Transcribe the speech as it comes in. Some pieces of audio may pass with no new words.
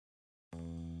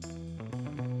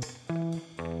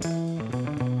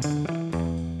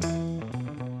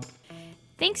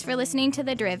Thanks for listening to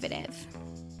The Derivative.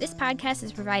 This podcast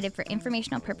is provided for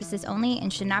informational purposes only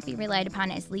and should not be relied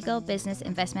upon as legal, business,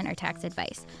 investment, or tax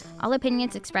advice. All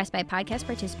opinions expressed by podcast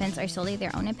participants are solely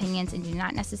their own opinions and do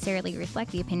not necessarily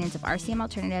reflect the opinions of RCM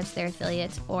Alternatives, their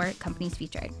affiliates, or companies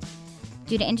featured.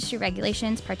 Due to industry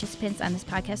regulations, participants on this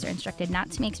podcast are instructed not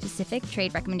to make specific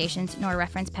trade recommendations nor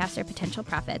reference past or potential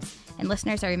profits, and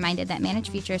listeners are reminded that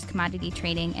managed futures, commodity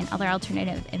trading, and other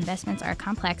alternative investments are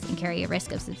complex and carry a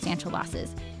risk of substantial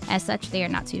losses. As such, they are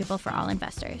not suitable for all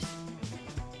investors.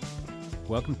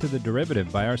 Welcome to The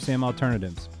Derivative by RCM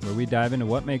Alternatives, where we dive into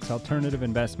what makes alternative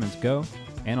investments go,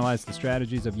 analyze the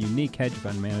strategies of unique hedge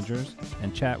fund managers,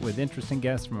 and chat with interesting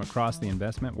guests from across the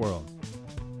investment world.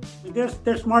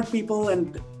 There's smart people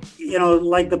and,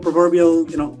 like the proverbial,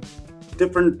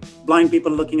 different blind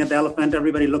people looking at the elephant.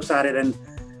 Everybody looks at it and,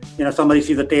 somebody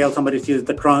sees the tail, somebody sees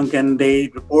the trunk, and they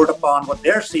report upon what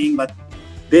they're seeing, but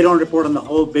they don't report on the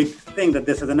whole big thing that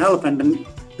this is an elephant. And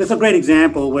this is a great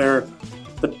example where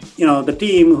the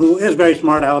team, who is very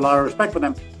smart, I have a lot of respect for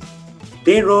them,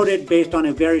 they wrote it based on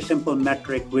a very simple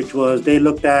metric, which was they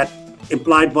looked at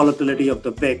implied volatility of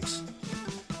the VIX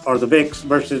or the VIX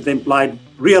versus the implied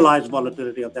realized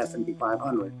volatility of the S&P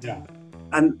 500. Yeah.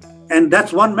 And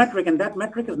that's one metric, and that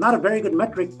metric is not a very good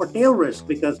metric for tail risk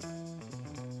because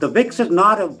the VIX is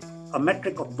not a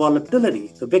metric of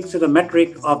volatility. The VIX is a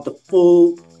metric of the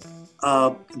full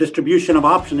distribution of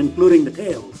options, including the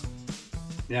tails.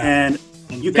 Yeah. And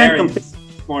you can't compare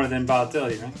more than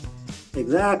volatility, right?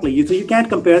 Exactly. So you can't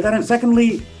compare that. And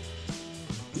secondly,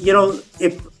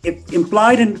 if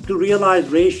implied into realized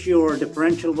ratio or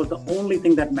differential was the only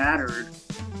thing that mattered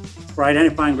for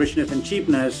identifying richness and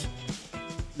cheapness,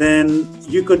 then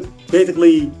you could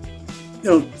basically,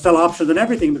 sell options and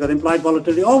everything because implied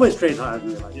volatility always trades higher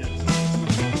than realized. Yeah.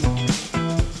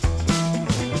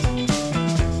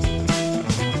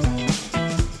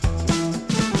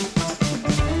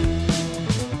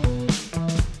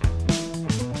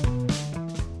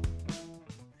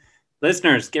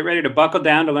 Listeners, get ready to buckle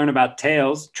down to learn about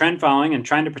tails, trend following, and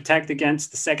trying to protect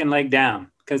against the second leg down,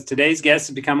 because today's guest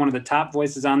has become one of the top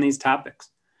voices on these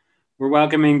topics. We're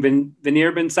welcoming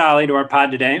Veneer Bhansali to our pod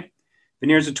today.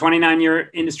 Veneer is a 29-year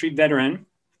industry veteran,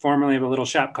 formerly of a little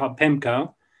shop called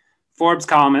PIMCO, Forbes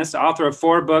columnist, author of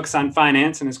 4 books on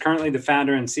finance, and is currently the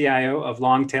founder and CIO of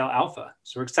LongTail Alpha.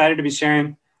 So we're excited to be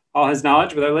sharing all his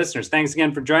knowledge with our listeners. Thanks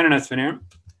again for joining us, Veneer.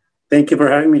 Thank you for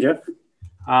having me, Jeff.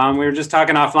 We were just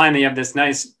talking offline that you have this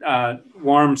nice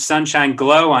warm sunshine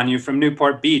glow on you from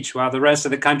Newport Beach while the rest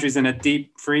of the country's in a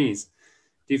deep freeze.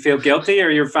 Do you feel guilty or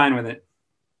you're fine with it?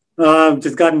 I've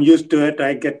just gotten used to it.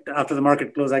 After the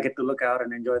market close, I get to look out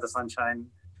and enjoy the sunshine.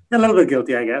 A little bit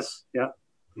guilty, I guess. Yeah.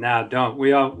 No, don't.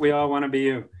 We all want to be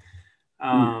you.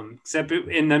 Except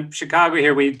in the Chicago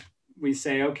here, we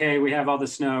say, okay, we have all the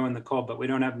snow and the cold, but we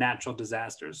don't have natural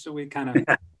disasters. So we kind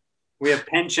of... We have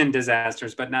pension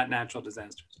disasters, but not natural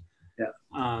disasters.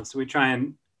 Yeah. So we try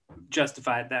and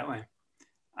justify it that way.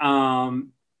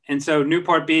 And so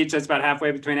Newport Beach, that's about halfway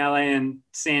between LA and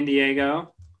San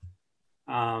Diego.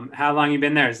 How long you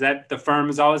been there? Is that the firm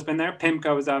has always been there?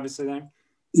 PIMCO is obviously there.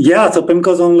 Yeah. So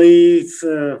PIMCO's only,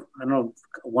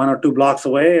 1 or 2 blocks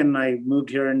away. And I moved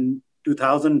here in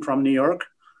 2000 from New York.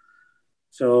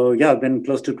 So yeah, I've been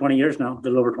close to 20 years now, a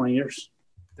little over 20 years.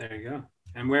 There you go.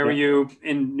 And where were you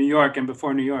in New York and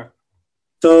before New York?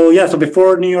 So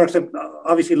before New York,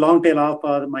 obviously LongTail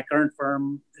Alpha, my current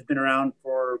firm, has been around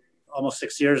for almost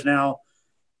 6 years now.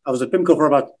 I was at PIMCO for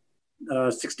about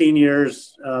 16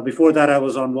 years. Before that, I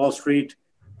was on Wall Street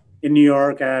in New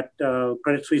York at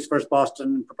Credit Suisse First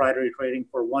Boston Proprietary Trading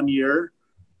for 1 year.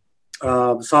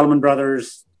 Salomon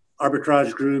Brothers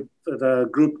Arbitrage Group, the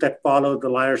group that followed the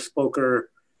Liar Spoker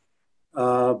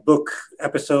book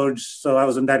episodes. So I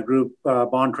was in that group,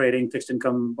 bond trading, fixed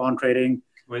income bond trading.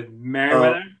 With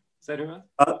Merriweather? Is that who it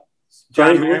was?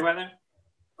 John Merriweather?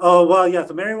 Oh, well, yeah.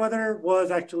 So Merriweather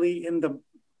was actually in the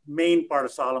main part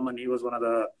of Solomon. He was one of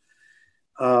the,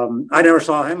 I never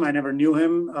saw him. I never knew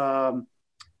him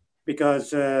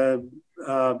because,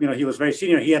 he was very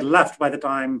senior. He had left by the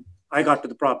time I got to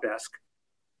the prop desk.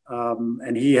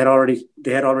 And they had already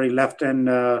left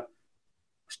and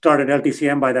started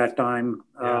LTCM by that time.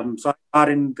 So I got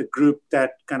in the group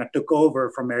that kind of took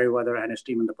over from Merriweather and his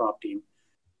team in the prop team.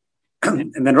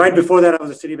 And then right before that, I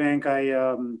was at Citibank. I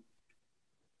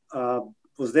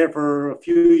was there for a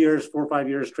few years, 4 or 5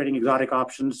 years, trading exotic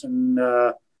options. And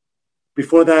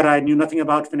before that, I knew nothing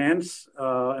about finance.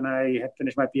 And I had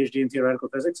finished my PhD in theoretical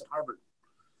physics at Harvard.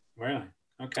 Really?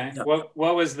 Okay. Yeah.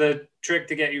 What was the trick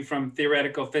to get you from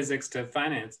theoretical physics to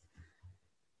finance?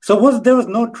 So there was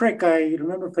no trick. I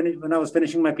remember when I was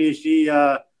finishing my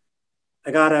PhD,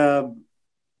 I got a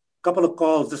couple of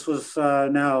calls. This was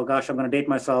now, gosh, I'm going to date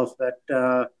myself,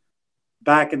 that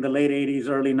back in the late 80s,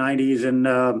 early 90s, and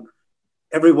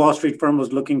every Wall Street firm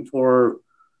was looking for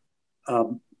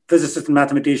physicists and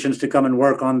mathematicians to come and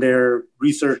work on their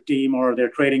research team or their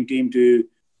trading team to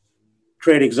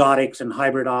trade exotics and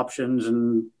hybrid options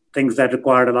and things that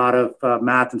required a lot of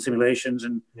math and simulations.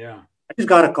 And I just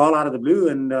got a call out of the blue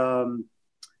and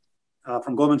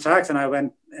from Goldman Sachs, and I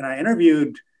went and I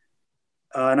interviewed,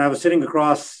 and I was sitting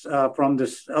across from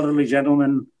this elderly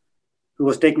gentleman who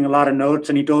was taking a lot of notes,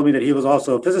 and he told me that he was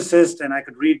also a physicist, and I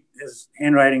could read his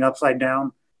handwriting upside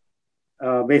down.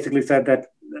 Basically said that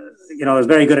is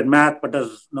very good at math, but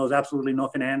knows absolutely no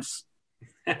finance,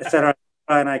 etc.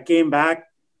 And I came back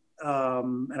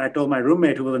and I told my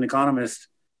roommate, who was an economist,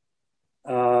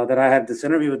 that I had this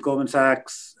interview with Goldman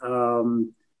Sachs,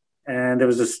 and there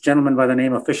was this gentleman by the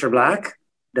name of Fisher Black.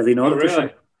 Does he know the really?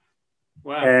 Fisher?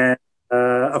 Wow. And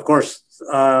of course,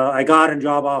 I got a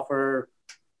job offer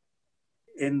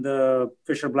in the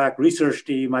Fisher Black research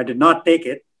team. I did not take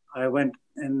it. I went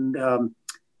and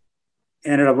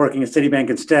ended up working at Citibank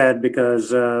instead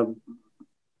because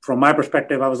from my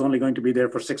perspective, I was only going to be there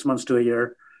for 6 months to a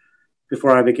year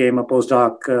before I became a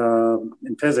postdoc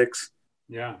in physics.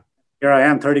 Yeah. Here I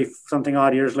am 30 something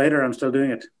odd years later. I'm still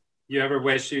doing it. You ever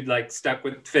wish you'd like stuck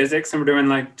with physics and were doing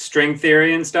like string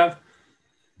theory and stuff?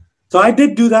 So I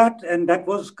did do that. And that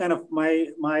was kind of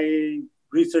my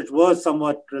research was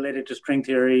somewhat related to string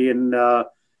theory and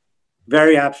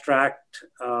very abstract.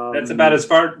 That's about as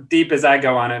far deep as I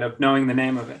go on it, of knowing the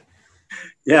name of it.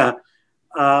 Yeah.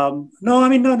 No, I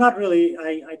mean, no, not really.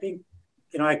 I think,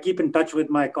 I keep in touch with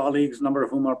my colleagues, a number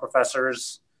of whom are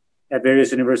professors at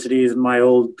various universities, and my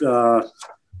old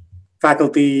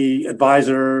faculty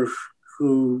advisor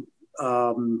who,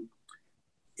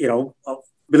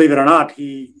 believe it or not,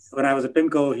 when I was at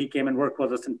PIMCO, he came and worked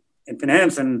with us in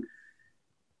finance, and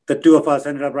the two of us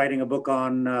ended up writing a book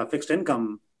on fixed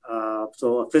income.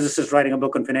 So a physicist writing a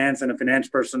book on finance and a finance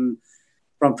person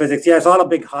from physics. Yeah, it's all a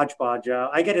big hodgepodge.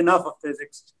 I get enough of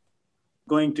physics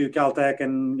going to Caltech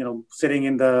and, sitting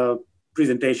in the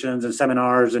presentations and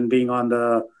seminars and being on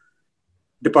the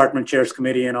department chairs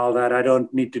committee and all that. I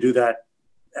don't need to do that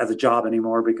as a job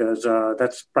anymore because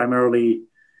that's primarily,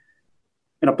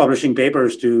 publishing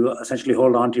papers to essentially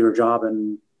hold on to your job.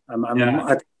 And I'm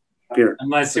happier.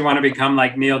 Unless you want to become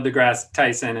like Neil deGrasse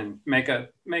Tyson and make a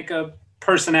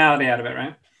personality out of it,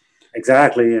 right?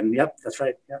 Exactly. And yep, that's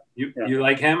right. Yeah. You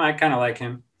like him? I kind of like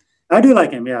him. I do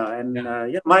like him. Yeah.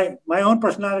 And my own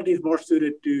personality is more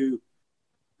suited to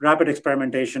rapid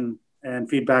experimentation and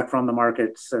feedback from the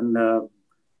markets. And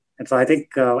so I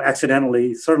think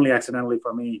certainly accidentally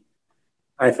for me,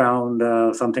 I found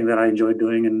something that I enjoyed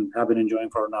doing and have been enjoying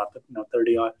for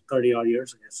 30 odd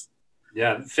years, I guess.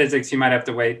 Yeah. Physics, you might have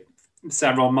to wait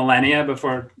several millennia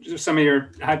before some of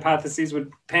your hypotheses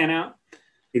would pan out.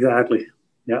 Exactly.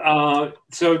 Yeah.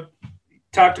 So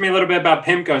talk to me a little bit about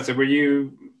PIMCO. So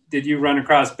did you run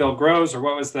across Bill Groves, or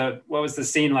what was the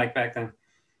scene like back then?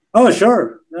 Oh,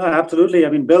 sure. Yeah, absolutely. I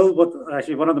mean, Bill was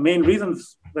actually one of the main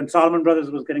reasons when Salomon Brothers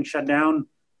was getting shut down,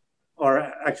 or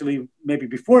actually maybe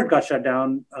before it got shut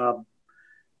down.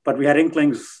 But we had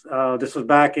inklings. This was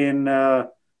back in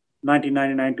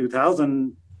 1999,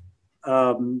 2000.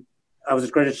 I was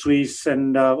at Credit Suisse,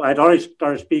 and I'd already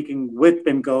started speaking with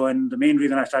PIMCO. And the main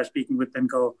reason I started speaking with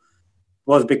PIMCO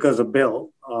was because of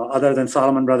Bill. Other than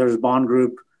Salomon Brothers Bond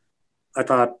Group, I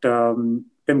thought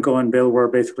PIMCO and Bill were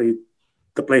basically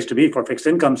the place to be for fixed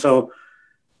income. So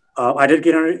I did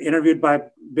get interviewed by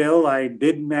Bill. I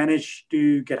did manage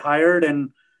to get hired,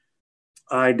 and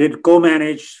I did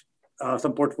co-manage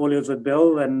some portfolios with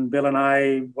Bill. And Bill and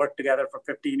I worked together for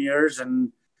 15 years.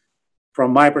 And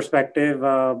from my perspective,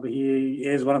 he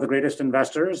is one of the greatest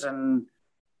investors. And,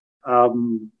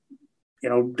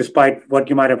 despite what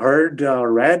you might have heard or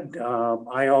read,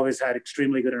 I always had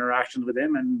extremely good interactions with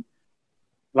him. And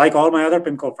like all my other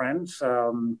PIMCO friends,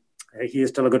 he is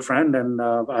still a good friend, and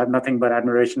I have nothing but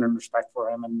admiration and respect for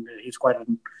him. And he's quite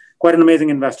an amazing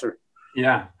investor.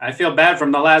 Yeah, I feel bad.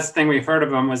 From the last thing we've heard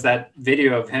of him was that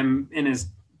video of him in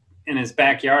his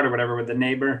backyard or whatever with the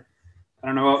neighbor. I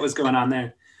don't know what was going on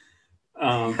there.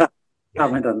 Yeah,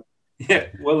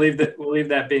 we'll leave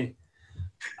that be.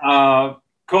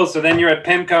 Cool. So then you're at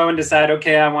PIMCO and decide,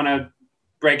 okay, I want to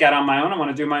break out on my own. I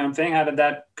want to do my own thing. How did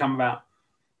that come about?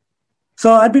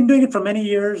 So I've been doing it for many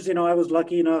years. I was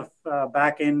lucky enough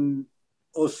back in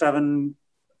 07,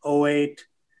 08.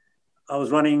 I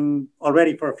was running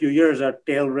already for a few years a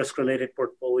tail risk related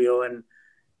portfolio. And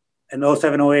in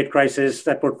 07, 08 crisis,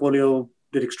 that portfolio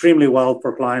did extremely well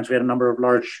for clients. We had a number of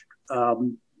large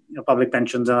public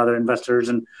pensions and other investors.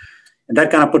 And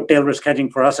that kind of put tail risk hedging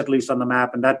for us, at least, on the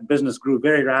map. And that business grew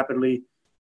very rapidly.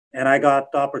 And I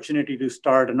got the opportunity to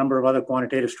start a number of other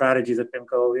quantitative strategies at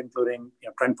PIMCO, including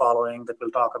trend following that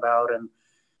we'll talk about, and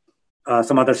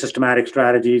some other systematic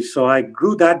strategies. So I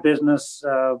grew that business.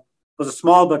 It was a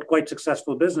small but quite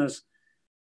successful business.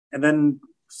 And then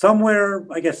somewhere,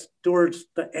 I guess, towards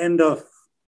the end of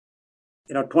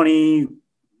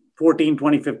 2014,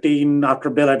 2015, after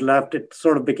Bill had left, it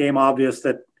sort of became obvious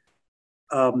that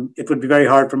it would be very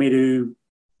hard for me to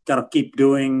kind of keep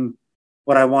doing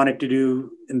what I wanted to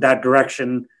do in that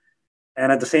direction.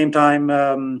 And at the same time,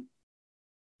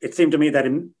 it seemed to me that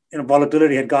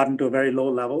volatility had gotten to a very low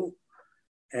level,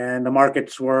 and the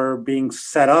markets were being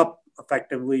set up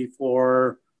effectively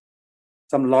for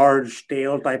some large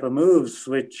tail type of moves,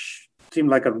 which seemed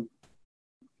like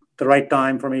the right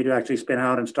time for me to actually spin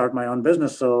out and start my own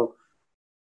business. So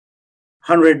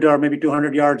 100 or maybe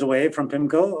 200 yards away from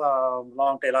PIMCO,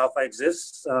 LongTail Alpha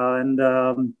exists, and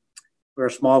we're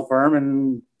a small firm,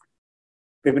 and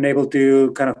we've been able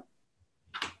to kind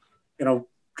of,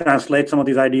 translate some of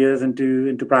these ideas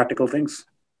into practical things.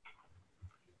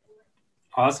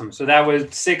 Awesome. So that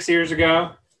was 6 years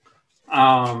ago.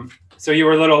 So you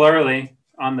were a little early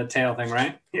on the tail thing,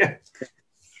 right? Yeah.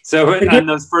 So in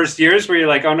those first years, were you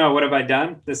like, oh no, what have I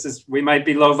done? We might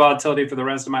be low volatility for the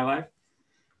rest of my life?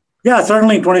 Yeah,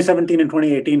 certainly 2017 and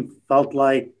 2018 felt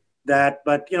like that.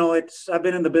 But, I've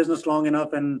been in the business long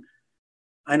enough, and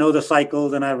I know the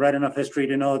cycles, and I've read enough history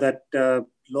to know that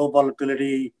low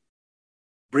volatility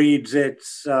breeds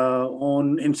its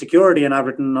own insecurity. And I've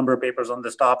written a number of papers on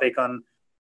this topic, on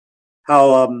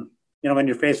how, when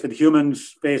you're faced with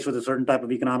humans, faced with a certain type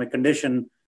of economic condition,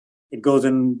 it goes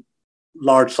in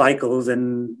large cycles.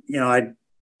 And, I'd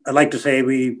like to say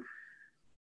we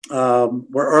were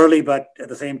early, but at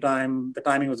the same time, the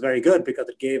timing was very good because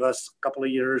it gave us a couple of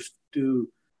years to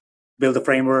build the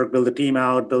framework, build the team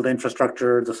out, build the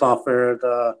infrastructure, the software,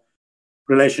 the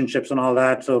relationships, and all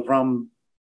that. So from,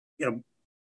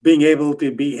 being able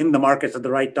to be in the markets at the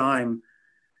right time,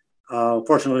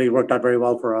 fortunately, it worked out very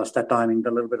well for us, that timing, the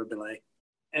little bit of delay.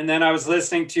 And then I was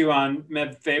listening to you on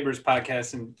Meb Faber's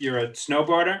podcast, and you're a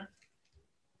snowboarder?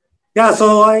 Yeah,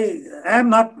 so I am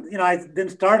not, I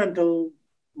didn't start until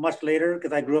much later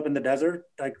because I grew up in the desert.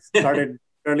 I started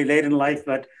fairly late in life,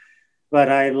 but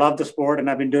I love the sport, and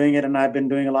I've been doing it, and I've been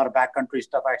doing a lot of backcountry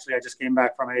stuff. Actually, I just came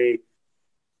back from a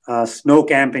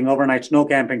overnight snow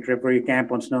camping trip where you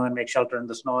camp on snow and make shelter in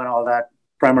the snow and all that,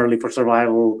 primarily for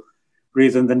survival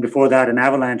reasons. And before that, an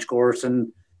avalanche course.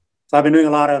 And so I've been doing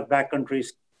a lot of backcountry,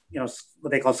 what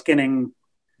they call skinning.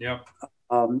 Yep.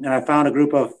 And I found a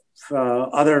group of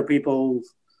other people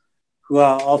who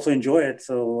also enjoy it.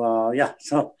 So, yeah.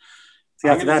 So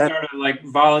I'm going to start a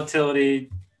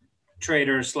volatility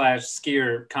trader /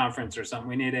 skier conference or something.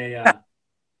 We need a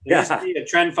a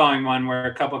trend following one where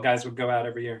a couple of guys would go out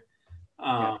every year.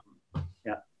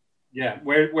 Yeah.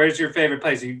 Where's your favorite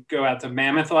place? You go out to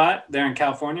Mammoth a lot there in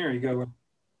California, or you go?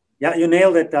 Yeah, you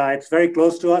nailed it. It's very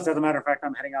close to us. As a matter of fact,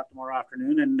 I'm heading out tomorrow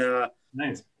afternoon, and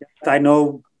nice. I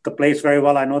know the place very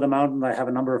well. I know the mountain. I have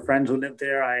a number of friends who live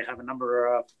there. I have a number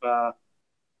of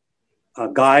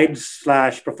guides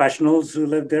 / professionals who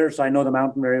live there. So I know the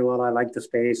mountain very well. I like the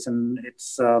space, and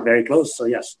it's very close. So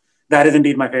yes, that is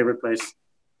indeed my favorite place.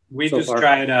 We so just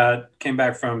tried, came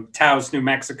back from Taos, New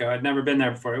Mexico. I'd never been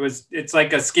there before. It's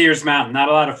like a skier's mountain, not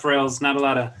a lot of frills, not a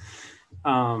lot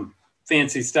of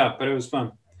fancy stuff, but it was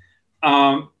fun.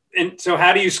 And so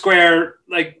how do you square,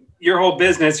 your whole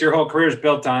business, your whole career is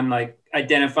built on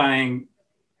identifying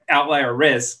outlier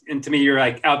risk. And to me, you're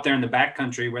out there in the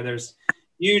backcountry where there's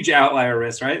huge outlier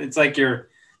risk, right? It's like your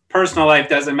personal life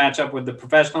doesn't match up with the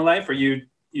professional life, or you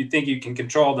think you can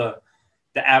control the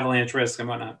avalanche risk and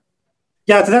whatnot.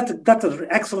 Yeah, so that's an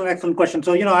excellent question.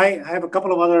 So, I have a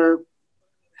couple of other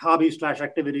hobbies /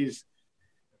 activities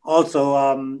also. So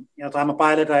I'm a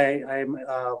pilot. I'm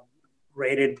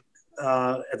rated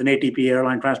as an ATP,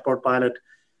 airline transport pilot,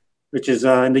 which is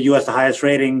in the U.S. the highest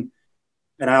rating.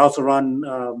 And I also run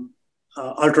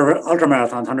ultra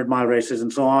marathons, 100-mile races,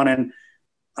 and so on. And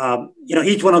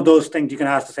each one of those things you can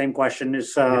ask the same question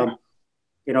is, are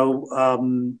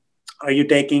you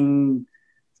taking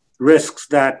risks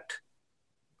that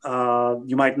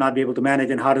you might not be able to manage,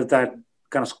 and how does that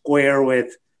kind of square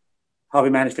with how we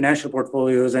manage financial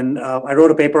portfolios? And I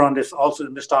wrote a paper on this also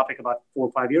in this topic about 4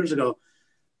 or 5 years ago.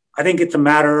 I think it's a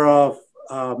matter of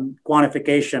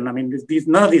quantification. I mean,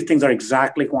 none of these things are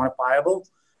exactly quantifiable,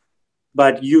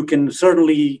 but you can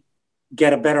certainly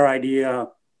get a better idea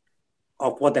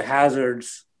of what the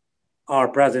hazards are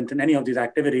present in any of these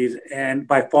activities. And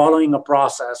by following a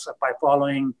process, by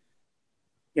following,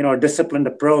 a disciplined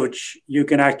approach, you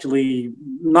can actually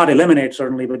not eliminate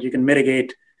certainly, but you can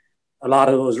mitigate a lot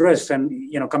of those risks. And,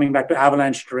 coming back to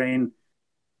avalanche terrain,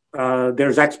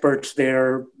 there's experts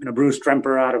there. Bruce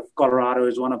Tremper out of Colorado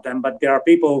is one of them, but there are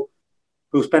people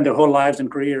who spend their whole lives and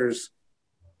careers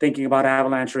thinking about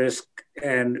avalanche risk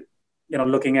and,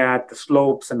 looking at the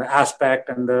slopes and the aspect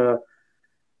and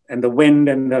the wind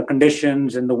and the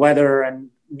conditions and the weather and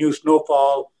new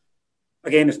snowfall.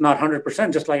 Again, it's not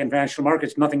 100%, just like in financial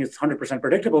markets, nothing is 100%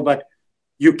 predictable, but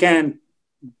you can,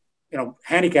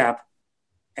 handicap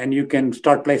and you can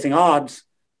start placing odds.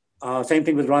 Same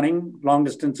thing with running, long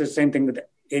distances, same thing with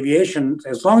aviation.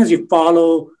 As long as you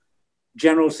follow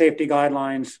general safety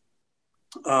guidelines,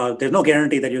 there's no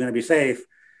guarantee that you're going to be safe,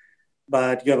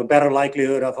 but you have a better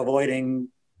likelihood of avoiding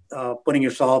putting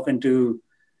yourself into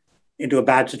a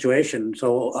bad situation.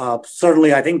 So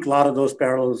certainly, I think a lot of those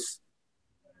perils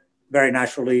very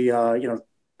naturally,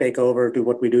 take over to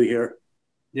what we do here.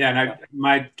 Yeah, and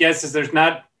my guess is there's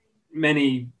not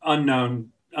many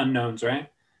unknowns, right?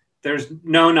 There's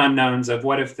known unknowns of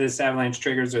what if this avalanche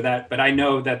triggers or that, but I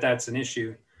know that that's an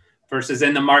issue. Versus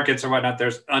in the markets or whatnot,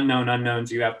 there's unknown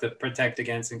unknowns you have to protect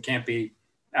against and can't be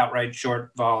outright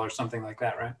short vol or something like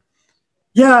that, right?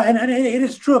 Yeah, and it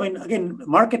is true. I mean, again,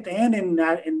 market and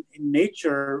in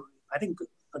nature, I think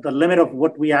the limit of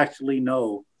what we actually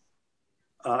know.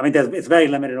 It's very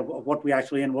limited of what we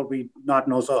actually and what we not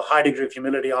know. So a high degree of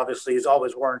humility obviously is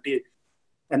always warranted.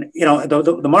 And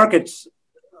the markets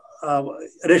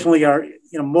additionally are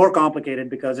more complicated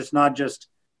because it's not just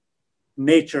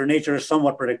nature. Nature is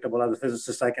somewhat predictable. As a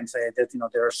physicist, I can say that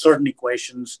there are certain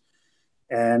equations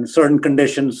and certain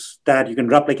conditions that you can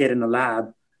replicate in a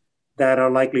lab that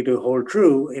are likely to hold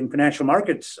true. In financial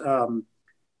markets,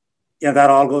 that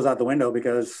all goes out the window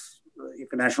because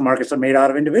financial markets are made out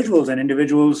of individuals, and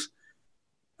individuals,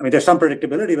 there's some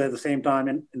predictability, but at the same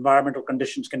time, environmental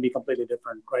conditions can be completely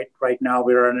different, right? Right now,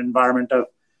 we're in an environment of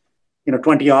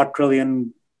 20-odd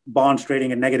trillion bonds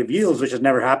trading at negative yields, which has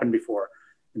never happened before.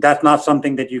 That's not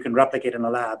something that you can replicate in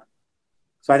a lab.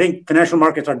 So I think financial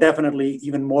markets are definitely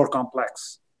even more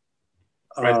complex.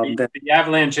 Right. The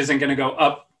avalanche isn't going to go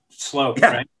up slope,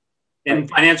 yeah. Right? In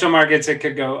financial markets, it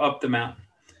could go up the mountain.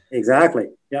 Exactly.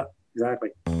 Yeah, exactly.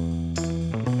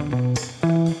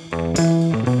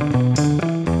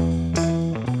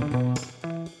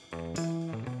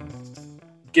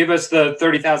 Give us the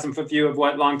 30,000-foot view of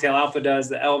what LongTail Alpha does,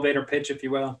 the elevator pitch, if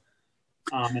you will,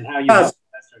 and how you help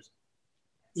investors.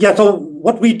 Yeah, so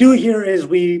what we do here is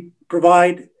we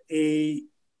provide a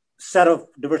set of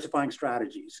diversifying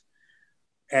strategies.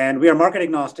 And we are market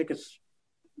agnostic. It's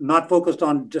not focused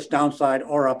on just downside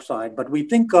or upside, but we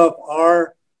think of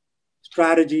our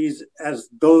strategies as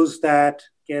those that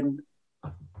can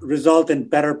result in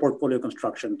better portfolio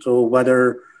construction. So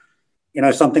whether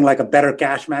something like a better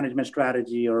cash management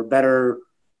strategy or a better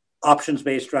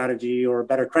options-based strategy or a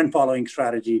better trend following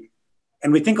strategy.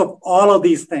 And we think of all of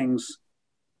these things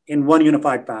in one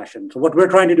unified fashion. So what we're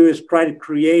trying to do is try to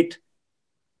create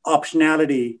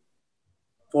optionality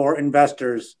for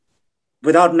investors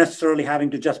without necessarily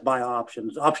having to just buy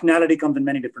options. Optionality comes in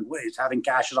many different ways. Having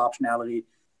cash is optionality.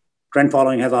 Trend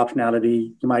following has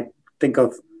optionality. You might think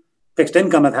of fixed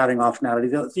income as having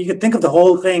optionality. So you could think of the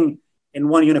whole thing in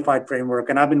one unified framework.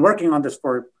 And I've been working on this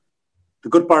for the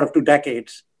good part of 2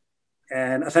 decades.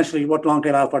 And essentially what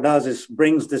LongTail Alpha does is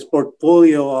brings this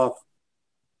portfolio of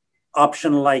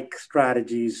option-like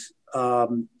strategies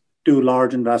to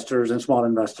large investors and small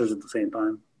investors at the same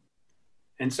time.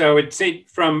 And so it's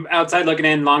from outside looking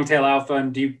in, LongTail Alpha,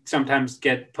 and do you sometimes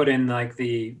get put in like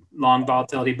the long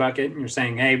volatility bucket? And you're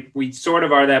saying, hey, we sort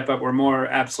of are that, but we're more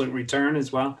absolute return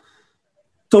as well?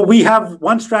 So we have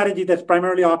one strategy that's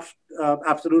primarily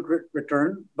absolute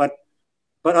return, but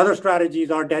other strategies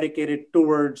are dedicated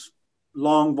towards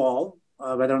long vol,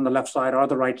 whether on the left side or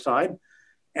the right side.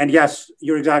 And yes,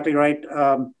 you're exactly right.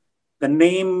 The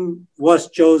name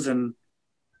was chosen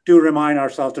to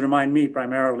remind me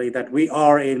primarily that we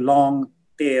are a long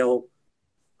tail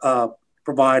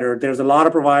provider. There's a lot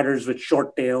of providers with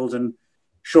short tails and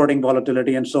shorting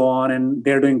volatility and so on, and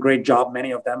they're doing a great job,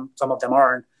 many of them. Some of them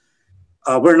aren't.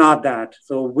 We're not that.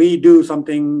 So we do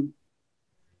something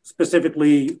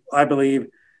specifically, I believe,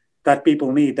 that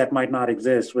people need that might not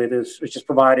exist, which is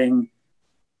providing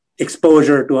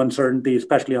exposure to uncertainty,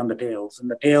 especially on the tails. And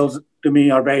the tails, to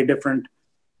me, are very different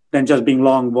than just being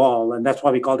long vol. And that's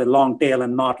why we call it long tail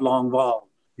and not long vol.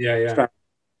 Yeah.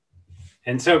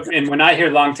 And when I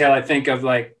hear long tail, I think of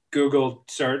like Google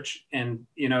search and,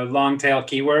 long tail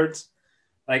keywords.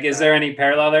 Like, is there any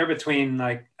parallel there between,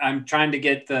 like, I'm trying to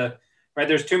get right,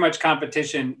 there's too much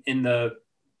competition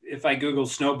if I Google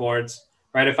snowboards,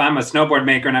 right? If I'm a snowboard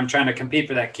maker and I'm trying to compete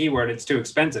for that keyword, it's too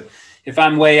expensive. If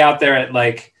I'm way out there at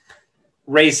like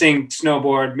racing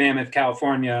snowboard, Mammoth,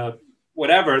 California,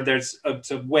 whatever,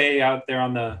 it's a way out there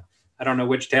on I don't know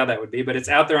which tail that would be, but it's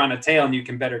out there on a tail and you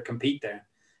can better compete there.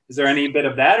 Is there any bit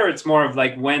of that, or it's more of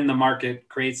like when the market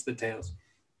creates the tails?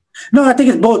 No, I think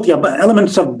it's both, yeah, but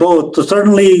elements of both. So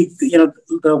certainly,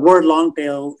 the word long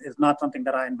tail is not something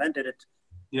that I invented.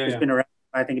 It's been around.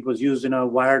 I think it was used in a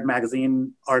Wired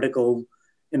magazine article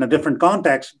in a different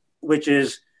context, which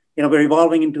is, we're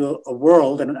evolving into a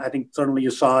world, and I think certainly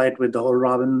you saw it with the whole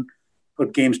Robin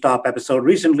Hood GameStop episode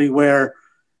recently, where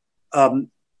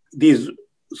these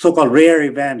so-called rare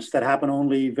events that happen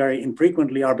only very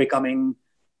infrequently are becoming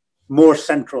more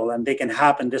central, and they can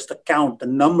happen. Just the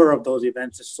number of those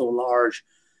events is so large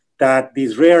that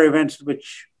these rare events,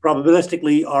 which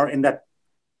probabilistically are in that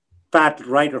fat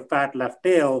right or fat left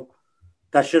tail,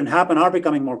 that shouldn't happen, are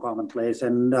becoming more commonplace.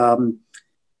 And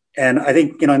I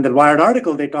think, in the Wired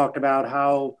article, they talked about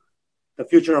how the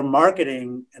future of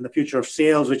marketing and the future of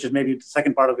sales, which is maybe the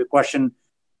second part of your question,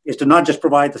 is to not just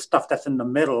provide the stuff that's in the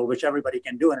middle, which everybody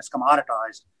can do and it's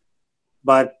commoditized,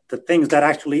 but the things that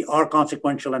actually are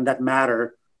consequential and that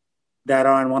matter, that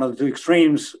are on one of the two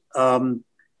extremes.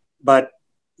 But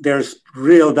there's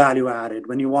real value added.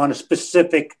 When you want a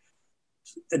specific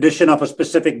edition of a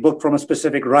specific book from a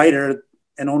specific writer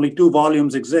and only 2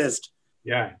 volumes exist.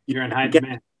 Yeah, you're in high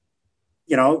demand.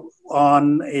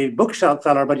 On a bookshelf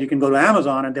seller, but you can go to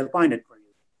Amazon and they'll find it for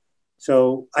you.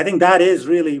 So I think that is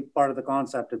really part of the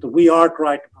concept. That we are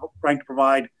trying to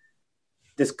provide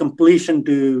this completion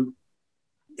to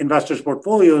investors'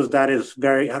 portfolios that is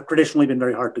traditionally been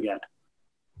very hard to get.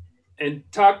 And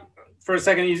talk for a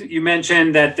second, you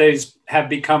mentioned that these have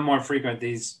become more frequent,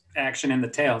 these action in the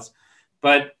tails.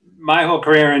 But my whole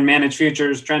career in managed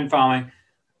futures, trend following,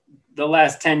 the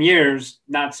last 10 years,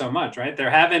 not so much, right? There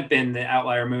haven't been the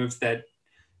outlier moves that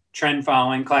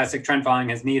classic trend following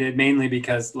has needed, mainly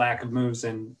because lack of moves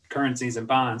in currencies and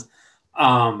bonds.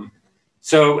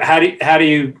 So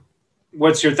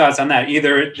what's your thoughts on that?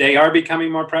 Either they are becoming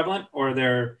more prevalent,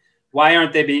 or why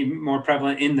aren't they being more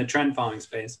prevalent in the trend following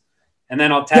space? And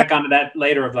then I'll tack onto that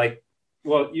later of like,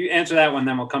 well, you answer that one,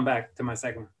 then we'll come back to my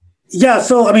second one. Yeah.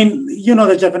 So, I mean,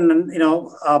 that, Jeff, and,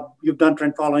 you've done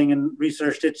trend following and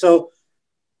researched it. So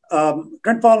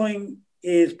trend following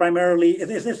is primarily,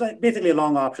 it's like basically a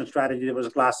long option strategy. There was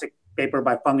a classic paper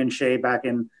by Fung and Shea back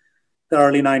in the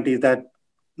early 90s that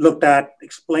looked at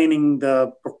explaining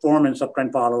the performance of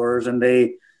trend followers, and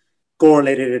they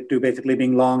correlated it to basically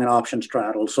being long and option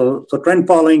straddle. So trend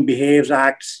following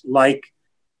acts like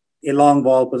a long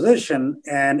vol position,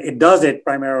 and it does it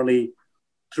primarily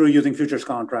through using futures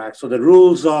contracts. So the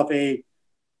rules of a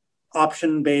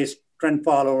option-based trend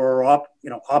follower, or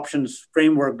options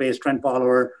framework-based trend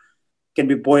follower, can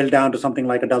be boiled down to something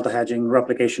like a delta hedging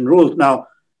replication rule. Now,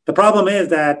 the problem is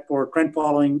that for trend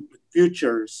following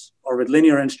futures or with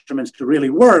linear instruments to really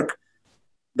work,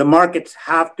 the markets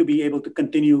have to be able to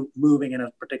continue moving in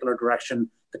a particular direction.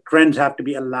 The trends have to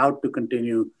be allowed to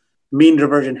continue. Mean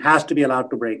reversion has to be allowed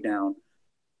to break down.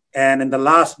 And in the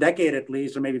last decade, at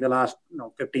least, or maybe the last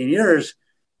 15 years,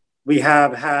 we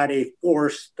have had the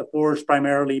force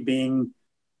primarily being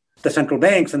the central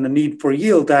banks and the need for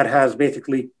yield that has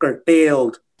basically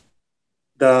curtailed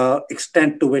the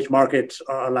extent to which markets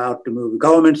are allowed to move.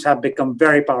 Governments have become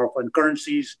very powerful in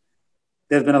currencies.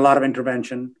 There's been a lot of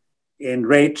intervention in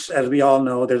rates. As we all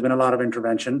know, there's been a lot of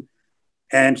intervention.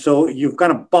 And so you've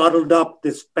kind of bottled up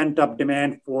this pent up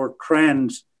demand for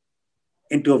trends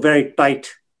into a very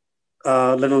tight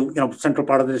little, central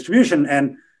part of the distribution.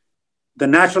 And the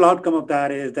natural outcome of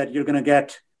that is that you're going to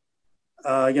get,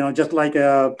 just like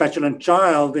a petulant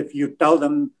child, if you tell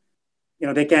them,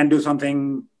 they can't do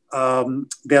something,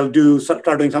 they'll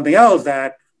start doing something else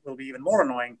that will be even more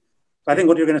annoying. So I think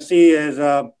what you're going to see is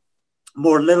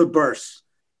more little bursts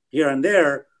here and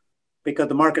there, because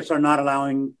the markets are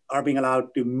being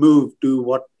allowed to move to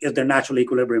what is their natural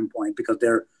equilibrium point, because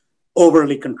they're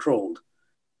overly controlled.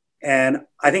 And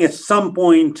I think at some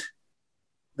point,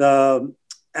 the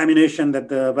ammunition that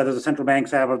whether the central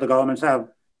banks have or the governments have,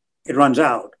 it runs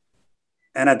out.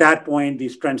 And at that point,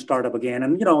 these trends start up again.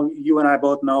 And, you and I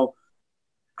both know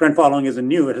trend following isn't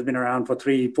new. It has been around for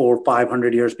 300, 400,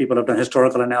 500 years. People have done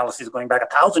historical analysis going back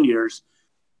 1,000 years.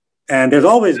 And there's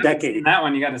always decades. That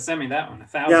one, you got to send me that one.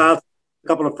 1,000. Yeah, a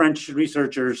couple of French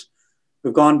researchers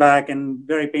who've gone back and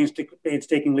very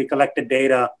painstakingly collected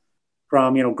data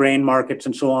from, grain markets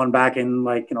and so on back in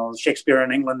Shakespeare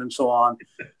in England and so on.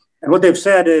 And what they've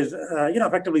said is,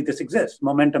 effectively this exists.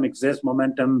 Momentum exists.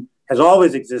 Momentum has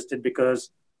always existed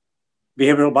because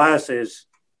behavioral biases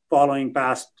following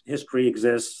past history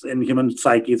exists in human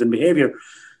psyches and behavior.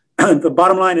 The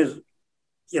bottom line is,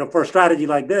 for a strategy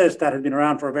like this that has been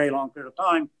around for a very long period of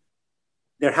time,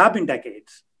 there have been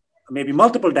decades, maybe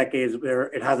multiple decades, where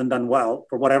it hasn't done well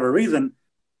for whatever reason,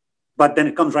 but then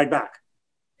it comes right back.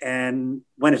 And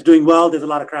when it's doing well, there's a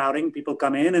lot of crowding. People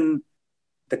come in, and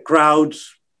the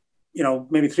crowds,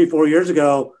 maybe 3-4 years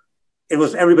ago, it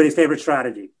was everybody's favorite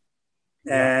strategy.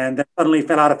 Yeah. And then suddenly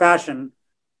fell out of fashion.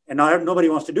 And now nobody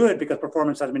wants to do it because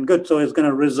performance has been good. So it's going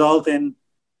to result in...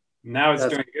 Now it's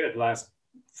doing good last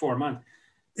 4 months.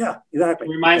 Yeah, exactly.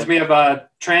 It reminds me of a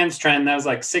trans trend that was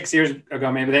like 6 years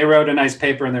ago. Maybe they wrote a nice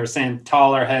paper and they were saying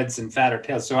taller heads and fatter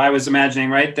tails. So I was imagining,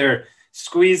 right, they're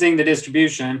squeezing the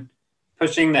distribution,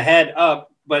 pushing the head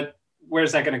up, but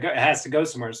where's that going to go? It has to go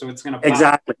somewhere. So it's going to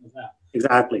pop.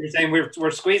 Exactly. You're saying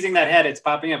we're squeezing that head. It's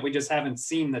popping up. We just haven't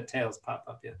seen the tails pop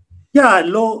up yet. Yeah,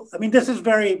 this is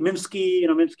very Minsky,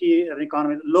 an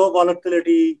economist. Low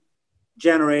volatility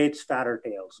generates fatter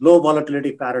tails. Low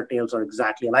volatility fatter tails are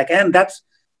exactly alike. And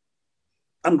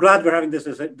I'm glad we're having this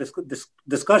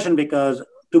discussion because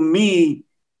to me,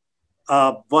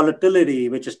 volatility,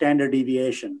 which is standard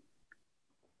deviation,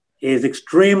 is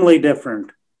extremely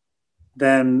different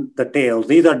than the tails.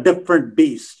 These are different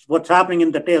beasts. What's happening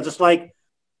in the tails, just like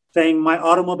saying my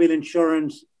automobile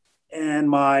insurance and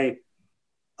my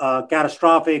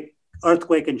catastrophic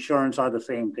earthquake insurance are the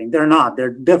same thing. They're not. They're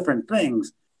different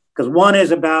things because one is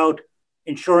about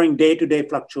ensuring day-to-day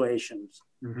fluctuations.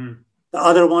 Mm-hmm. The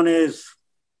other one is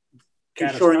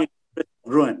ensuring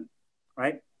ruin,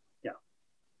 right? Yeah.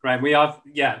 Right.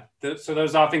 So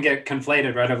those often get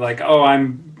conflated, right? Of like, oh,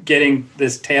 I'm getting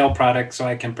this tail product so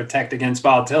I can protect against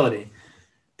volatility,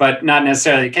 but not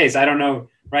necessarily the case. I don't know.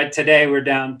 Right. Today we're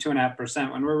down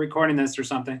 2.5% when we're recording this or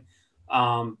something.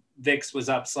 VIX was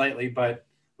up slightly, but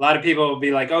a lot of people will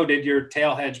be like, oh, did your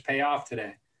tail hedge pay off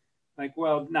today? Like,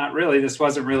 well, not really. This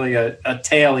wasn't really a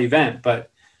tail event,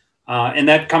 but and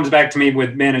that comes back to me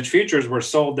with managed futures. We're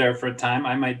sold there for a time.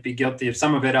 I might be guilty of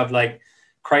some of it, of like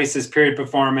crisis period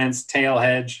performance, tail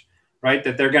hedge, right?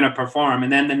 That they're going to perform.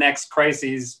 And then the next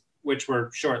crises, which were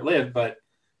short-lived, but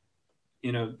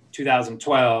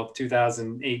 2012,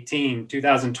 2018,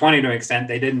 2020 to an extent,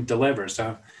 they didn't deliver.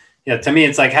 So yeah, to me,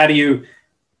 it's like,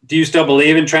 do you still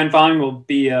believe in trend following will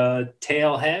be a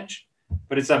tail hedge,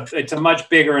 but it's a much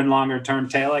bigger and longer term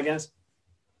tail, I guess?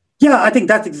 Yeah, I think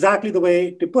that's exactly the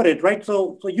way to put it, right?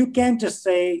 So you can't just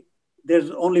say there's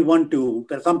only one tool.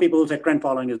 Some people will say trend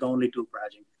following is the only tool for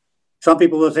hedging. Some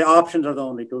people will say options are the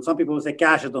only tool. Some people will say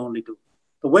cash is the only tool.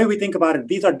 The way we think about it,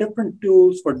 these are different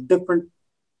tools for different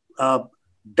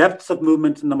depths of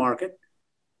movements in the market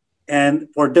and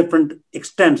for different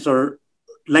extents or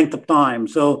length of time.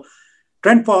 So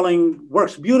trend following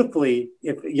works beautifully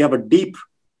if you have a deep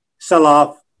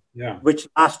sell-off, which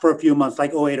lasts for a few months,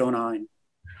 like 08, 09.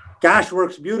 Cash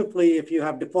works beautifully if you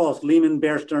have defaults, Lehman,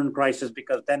 Bear Stearns crisis,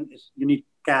 because then you need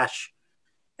cash.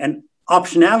 And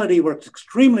optionality works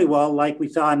extremely well, like we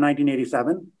saw in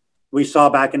 1987. We saw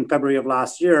back in February of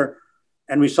last year,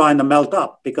 and we saw in the melt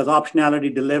up, because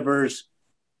optionality delivers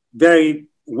very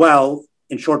well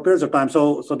in short periods of time.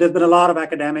 So there's been a lot of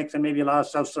academics and maybe a lot of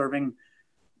self-serving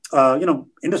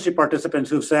industry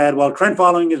participants who've said, well, trend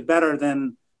following is better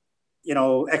than,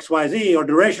 XYZ, or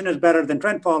duration is better than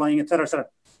trend following, et cetera, et cetera.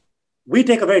 We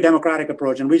take a very democratic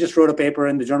approach, and we just wrote a paper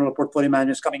in the Journal of Portfolio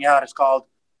Management. It's coming out. It's called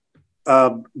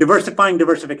Diversifying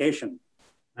Diversification,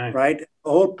 right? The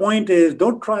whole point is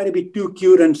don't try to be too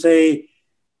cute and say,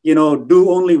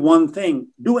 do only one thing.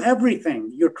 Do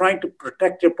everything. You're trying to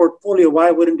protect your portfolio.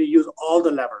 Why wouldn't you use all the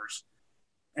levers?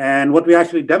 And what we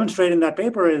actually demonstrate in that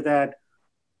paper is that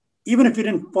even if you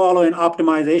didn't follow an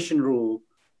optimization rule,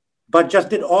 but just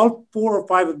did all 4 or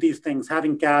 5 of these things,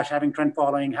 having cash, having trend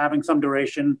following, having some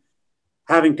duration,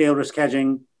 having tail risk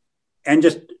hedging, and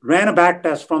just ran a back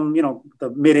test from, the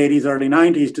mid 80s, early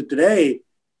 90s to today,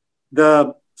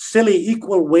 the silly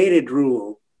equal weighted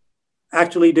rule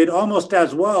actually did almost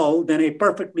as well than a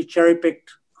perfectly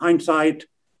cherry-picked hindsight,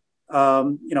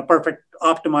 perfect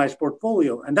optimized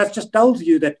portfolio. And that just tells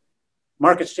you that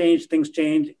markets change, things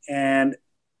change, and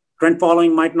trend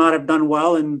following might not have done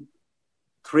well in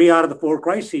 3 out of the 4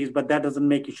 crises, but that doesn't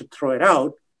make you should throw it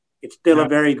out. It's still a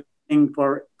very good thing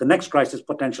for the next crisis,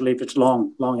 potentially, if it's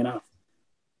long enough.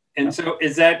 And so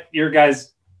is that your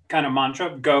guys' kind of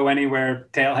mantra, go anywhere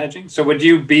tail hedging? So would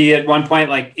you be at one point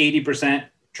like 80%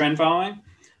 trend following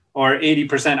or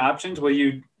 80% options? Will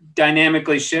you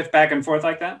dynamically shift back and forth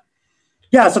like that?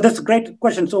 Yeah, so that's a great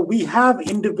question. So we have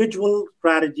individual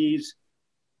strategies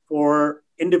for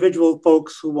individual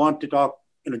folks who want to talk,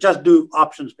 just do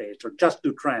options based or just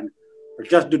do trend or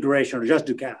just do duration or just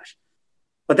do cash.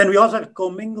 But then we also have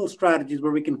commingle strategies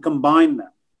where we can combine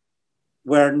them,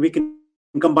 where we can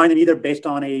combine them either based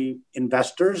on a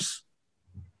investor's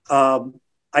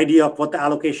idea of what the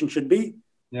allocation should be,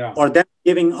 or them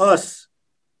giving us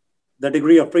the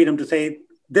degree of freedom to say,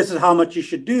 this is how much you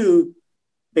should do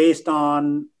based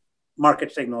on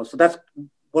market signals. So that's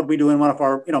what we do in one of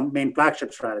our main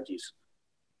flagship strategies.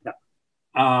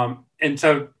 And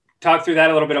so talk through that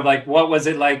a little bit of like, what was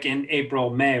it like in April,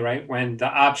 May, right? When the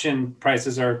option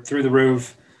prices are through the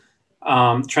roof,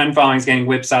 trend following is getting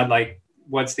whipsawed. Like,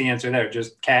 what's the answer there?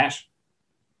 Just cash?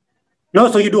 No,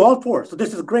 so you do all four. So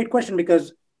this is a great question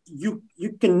because you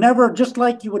can never, just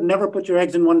like you would never put your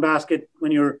eggs in one basket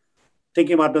when you're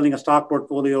thinking about building a stock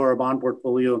portfolio or a bond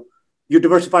portfolio, you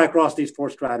diversify across these four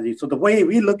strategies. So the way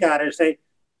we look at it is say,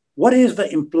 what is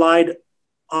the implied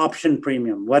option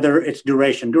premium, whether it's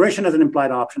duration. Duration is an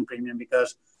implied option premium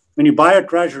because when you buy a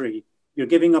treasury, you're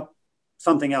giving up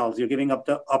something else. You're giving up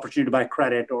the opportunity to buy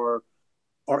credit or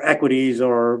equities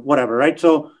or whatever, right?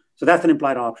 So that's an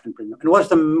implied option premium. And what's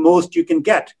the most you can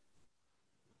get?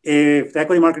 If the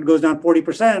equity market goes down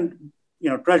 40%,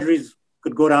 treasuries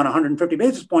could go down 150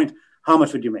 basis points. How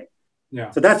much would you make? Yeah.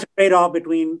 So that's a trade-off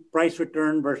between price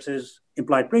return versus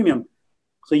implied premium.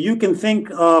 So you can think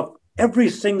of every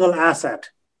single asset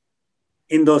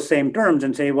in those same terms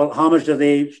and say, well, how much does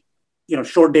a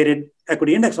short-dated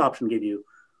equity index option give you?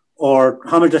 Or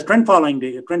how much does trend following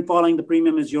do? Trend following, the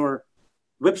premium is your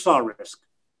whipsaw risk,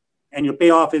 and your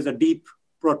payoff is a deep,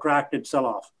 protracted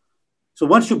sell-off. So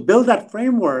once you build that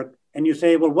framework and you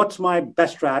say, well, what's my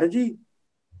best strategy?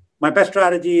 My best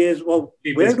strategy is, well,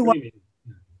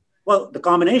 the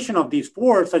combination of these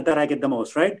four such that I get the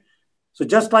most, right? So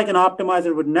just like an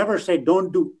optimizer would never say,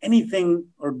 don't do anything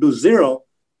or do zero,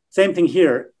 same thing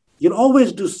here. You'll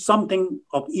always do something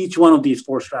of each one of these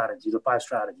four strategies or five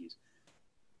strategies.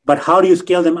 But how do you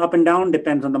scale them up and down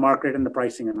depends on the market and the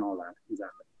pricing and all that.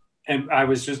 Exactly. And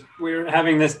we were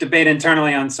having this debate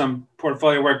internally on some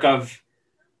portfolio work of,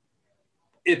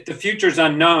 if the future's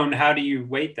unknown, how do you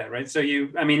weight that, right? So you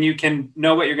can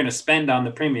know what you're going to spend on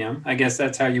the premium. I guess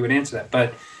that's how you would answer that.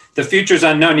 But the future's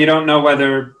unknown. You don't know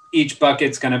whether each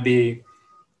bucket's going to be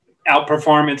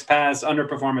outperform its past,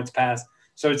 underperform its past.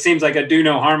 So it seems like a do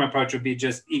no harm approach would be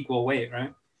just equal weight,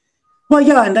 right? Well,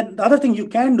 yeah. And then the other thing you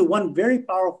can do, one very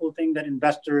powerful thing that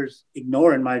investors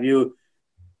ignore, in my view,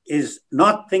 is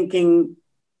not thinking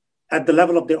at the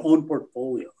level of their own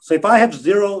portfolio. So if I have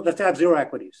let's say I have zero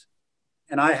equities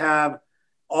and I have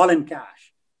all in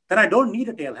cash, then I don't need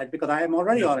a tail hedge because I am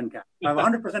already all in cash. If I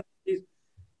have 100%,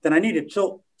 then I need it.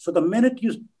 So the minute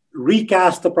you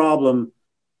recast the problem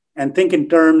and think in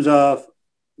terms of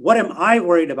what am I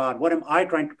worried about? What am I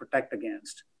trying to protect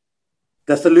against?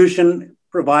 The solution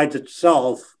provides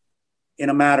itself in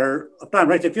a matter of time,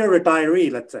 right? So if you're a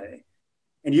retiree, let's say,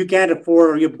 and you can't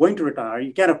afford, or you're going to retire,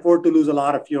 you can't afford to lose a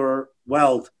lot of your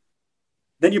wealth,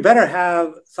 then you better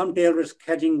have some tail risk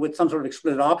hedging with some sort of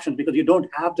explicit option because you don't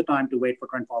have the time to wait for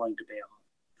trend following to pay off.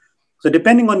 So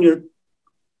depending on your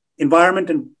environment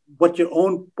and what your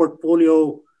own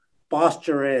portfolio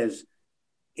posture is,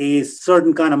 a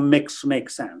certain kind of mix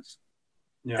makes sense.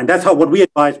 Yeah. And that's what we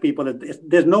advise people.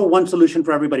 There's no one solution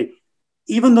for everybody.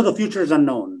 Even though the future is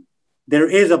unknown, there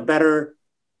is a better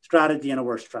strategy and a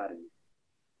worse strategy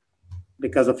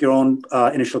because of your own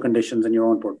initial conditions and your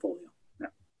own portfolio.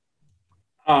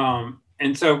 Yeah.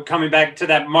 And so coming back to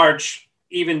that March,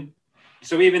 even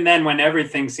then when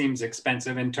everything seems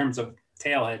expensive in terms of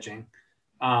tail hedging,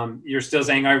 you're still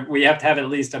saying we have to have at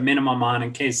least a minimum on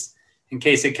in case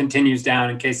it continues down,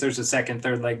 in case there's a second,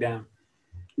 third leg down.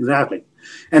 Exactly.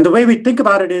 And the way we think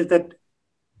about it is that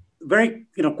very,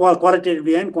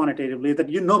 qualitatively and quantitatively, that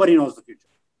nobody knows the future.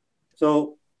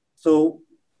 So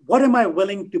what am I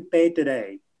willing to pay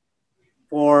today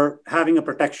for having a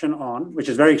protection on, which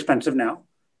is very expensive now?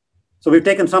 So we've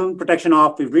taken some protection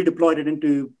off, we've redeployed it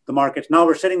into the markets. Now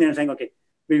we're sitting there and saying, okay,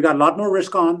 we've got a lot more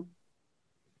risk on.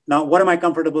 Now, what am I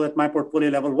comfortable at my portfolio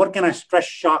level? What can I stress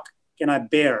shock can I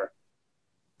bear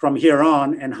from here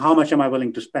on? And how much am I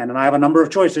willing to spend? And I have a number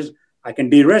of choices. I can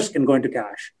de-risk and go into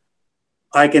cash.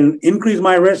 I can increase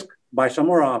my risk, buy some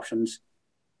more options.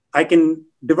 I can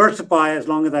diversify as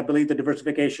long as I believe the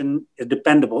diversification is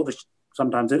dependable, which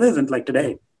sometimes it isn't, like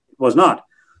today, it was not.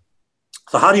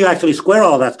 So how do you actually square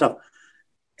all that stuff?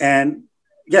 And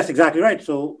yes, exactly right.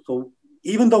 So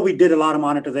even though we did a lot of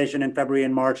monetization in February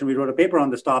and March, and we wrote a paper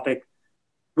on this topic,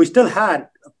 we still had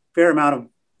a fair amount of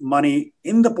money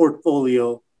in the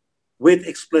portfolio with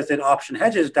explicit option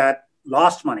hedges that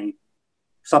lost money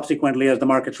subsequently as the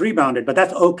markets rebounded. But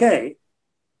that's okay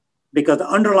because the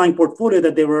underlying portfolio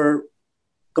that they were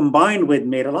combined with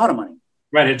made a lot of money.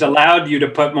 Right. It's allowed you to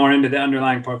put more into the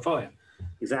underlying portfolio.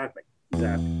 Exactly.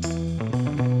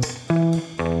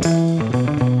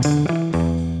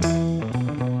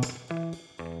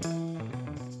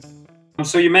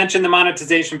 So you mentioned the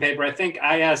monetization paper. I think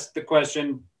I asked the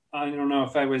question, I don't know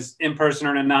if I was in person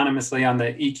or anonymously on the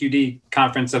EQD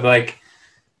conference, of like,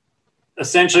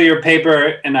 essentially your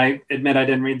paper, and I admit I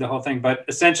didn't read the whole thing, but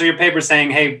essentially your paper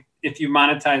saying, hey, if you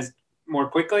monetize more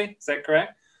quickly, is that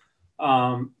correct?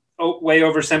 Way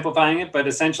oversimplifying it, but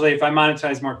essentially if I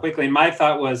monetize more quickly, and my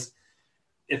thought was,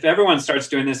 if everyone starts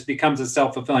doing this, it becomes a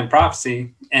self-fulfilling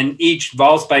prophecy, and each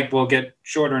vol spike will get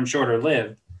shorter and shorter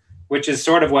lived, which is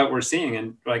sort of what we're seeing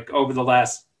in like over the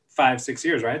last 5-6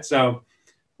 years, right? So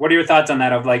what are your thoughts on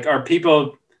that? Of like, are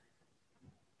people,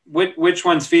 which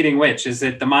one's feeding which? Is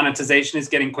it the monetization is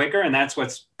getting quicker and that's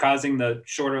what's causing the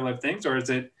shorter lived things? Or is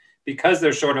it because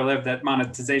they're shorter lived that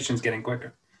monetization is getting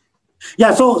quicker?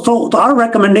 Yeah, so our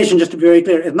recommendation, just to be very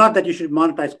clear, is not that you should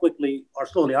monetize quickly or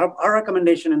slowly. Our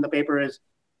recommendation in the paper is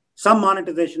some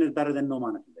monetization is better than no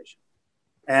monetization.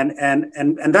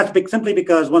 And that's simply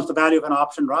because once the value of an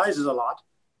option rises a lot,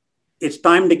 its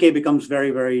time decay becomes very,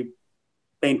 very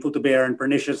painful to bear and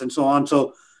pernicious and so on.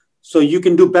 So you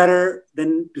can do better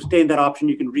than to stay in that option.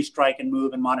 You can restrike and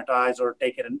move and monetize or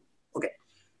take it. And okay.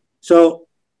 So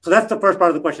that's the first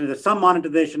part of the question, is that some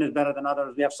monetization is better than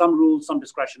others. We have some rules, some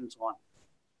discretion, and so on.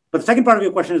 But the second part of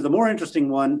your question is the more interesting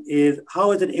one, is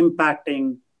how is it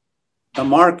impacting the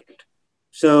market?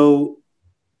 So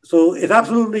it's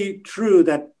absolutely true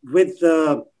that with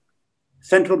the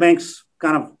central banks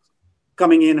kind of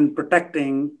coming in and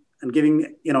protecting and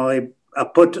giving, a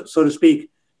put, so to speak,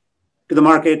 to the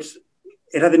markets,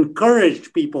 it has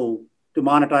encouraged people to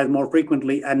monetize more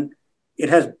frequently, and it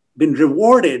has been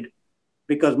rewarded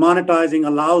because monetizing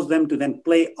allows them to then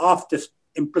play off this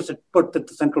implicit put that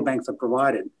the central banks have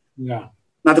provided. Yeah.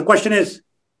 Now the question is,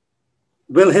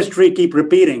 will history keep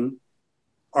repeating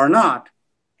or not?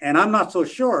 And I'm not so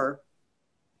sure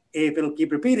if it'll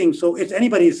keep repeating. So it's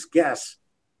anybody's guess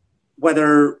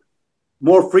whether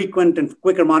more frequent and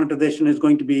quicker monetization is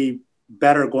going to be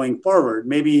better going forward.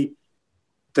 Maybe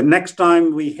the next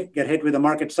time we get hit with a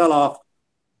market sell-off,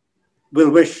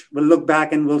 we'll look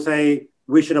back and we'll say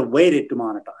we should have waited to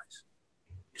monetize.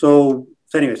 So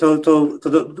anyway,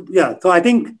 I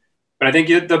think. But I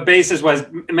think the basis was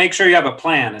make sure you have a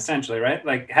plan, essentially, right?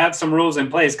 Like have some rules in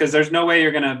place, because there's no way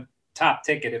you're going to top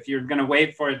ticket if you're going to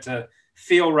wait for it to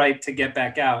feel right to get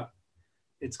back out.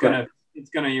 It's going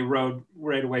to erode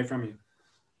right away from you.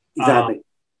 Exactly.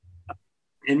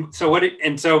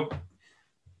 So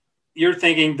you're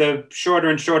thinking the shorter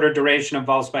and shorter duration of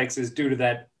vol spikes is due to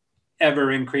that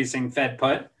ever increasing Fed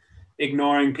put,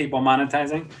 ignoring people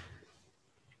monetizing?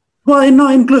 Well,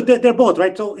 include they're both,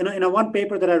 right? So in a one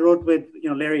paper that I wrote with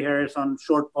Larry Harris on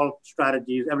short vol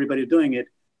strategies, everybody's doing it.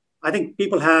 I think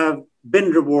people have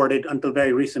been rewarded until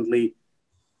very recently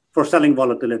for selling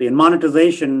volatility, and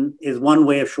monetization is one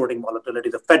way of shorting volatility.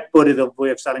 The Fed put is a way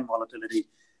of selling volatility.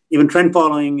 Even trend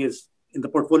following is in the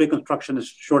portfolio construction is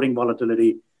shorting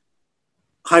volatility.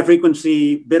 High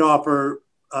frequency bid offer,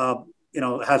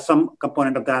 has some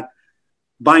component of that.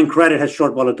 Buying credit has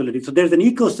short volatility. So there's an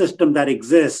ecosystem that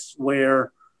exists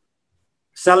where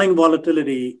selling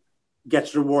volatility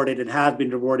gets rewarded. It has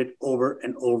been rewarded over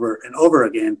and over and over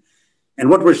again. And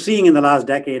what we're seeing in the last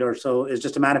decade or so is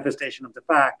just a manifestation of the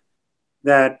fact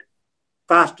that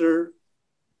faster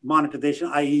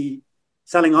monetization, i.e.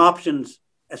 selling options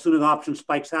as soon as option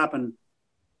spikes happen,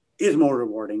 is more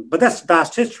rewarding. But that's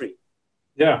past history.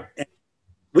 Yeah. And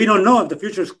we don't know if the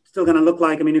future is still going to look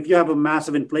like. I mean, if you have a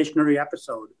massive inflationary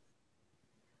episode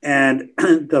and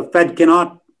the Fed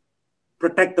cannot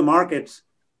protect the markets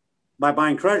by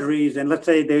buying treasuries, and let's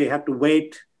say they have to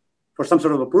wait for some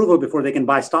sort of approval before they can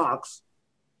buy stocks,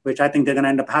 which I think they're going to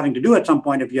end up having to do at some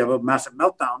point if you have a massive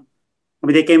meltdown. I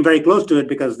mean, they came very close to it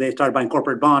because they started buying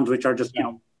corporate bonds, which are just,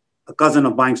 a cousin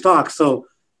of buying stocks. So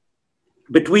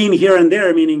between here and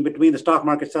there, meaning between the stock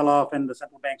market sell-off and the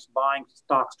central banks buying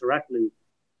stocks directly,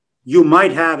 you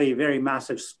might have a very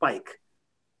massive spike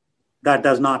that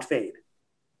does not fade.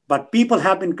 But people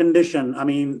have been conditioned. I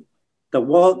mean,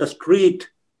 the street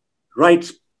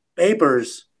writes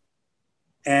papers,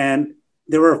 and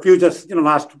there were a few just,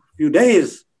 last few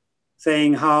days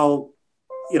saying how,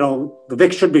 the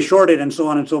VIX should be shorted and so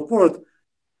on and so forth.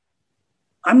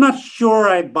 I'm not sure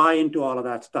I buy into all of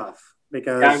that stuff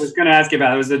because I was going to ask you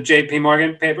about it. It was the JP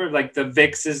Morgan paper, like the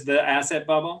VIX is the asset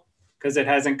bubble because it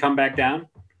hasn't come back down.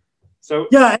 So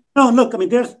yeah, no, look, I mean,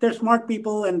 there's smart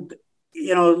people, and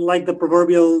like the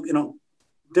proverbial,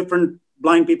 different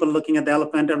blind people looking at the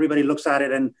elephant, everybody looks at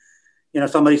it and,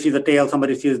 somebody sees the tail,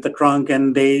 somebody sees the trunk,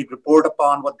 and they report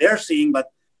upon what they're seeing, but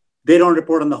they don't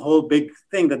report on the whole big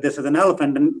thing that this is an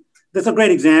elephant. And this is a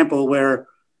great example where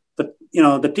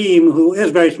the team, who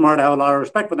is very smart, I have a lot of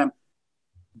respect for them,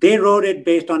 they wrote it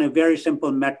based on a very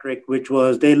simple metric, which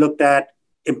was they looked at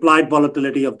implied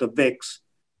volatility of the VIX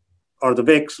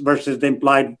versus the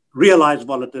implied realized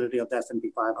volatility of the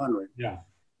S&P 500. Yeah.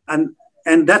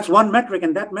 And that's one metric,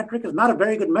 and that metric is not a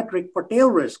very good metric for tail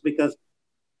risk, because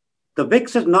the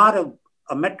VIX is not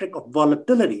a metric of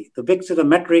volatility. The VIX is a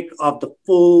metric of the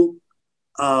full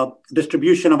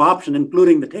distribution of option,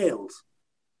 including the tails.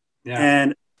 Yeah.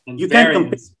 And you can't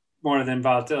compare more than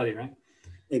volatility, right?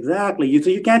 Exactly. So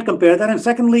you can't compare that. And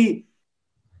secondly,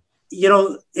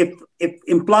 if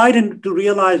implied to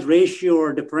realized ratio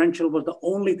or differential was the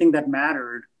only thing that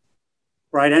mattered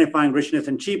for identifying richness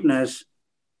and cheapness,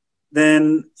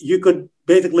 then you could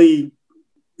basically,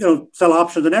 sell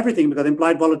options and everything, because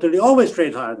implied volatility always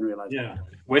trades higher than realized. Yeah,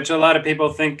 which a lot of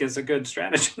people think is a good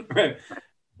strategy, right?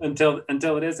 Until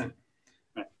it isn't.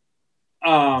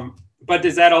 Right. But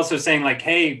is that also saying like,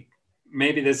 hey,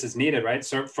 maybe this is needed, right?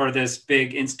 So for this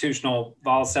big institutional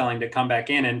vol selling to come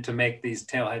back in and to make these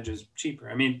tail hedges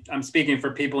cheaper. I mean, I'm speaking for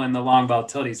people in the long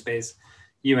volatility space.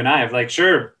 You and I have like,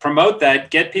 sure, promote that,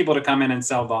 get people to come in and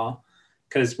sell vol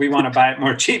because we want to buy it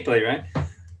more cheaply, right?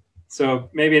 So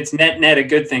maybe it's net a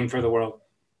good thing for the world.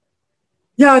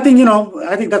 Yeah, I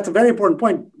think that's a very important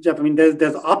point, Jeff. I mean,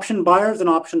 there's option buyers and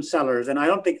option sellers, and I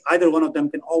don't think either one of them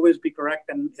can always be correct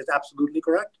and is absolutely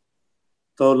correct.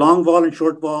 So long vol and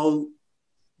short vol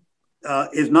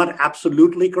is not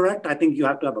absolutely correct. I think you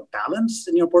have to have a balance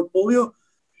in your portfolio.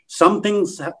 Some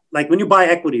things, like when you buy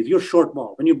equities, you're short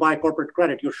vol. When you buy corporate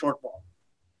credit, you're short vol.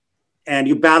 And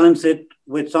you balance it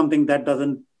with something that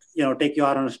doesn't, take you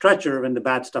out on a stretcher when the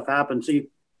bad stuff happens. So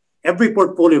every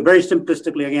portfolio, very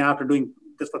simplistically, again, after doing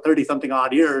this for 30-something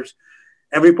odd years,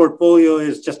 every portfolio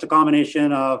is just a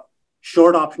combination of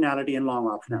short optionality and long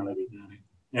optionality.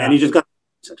 Yeah. And you just got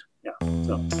to balance it. Yeah.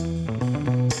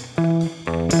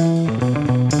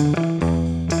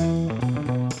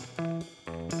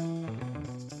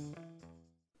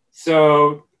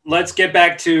 So let's get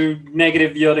back to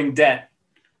negative yielding debt.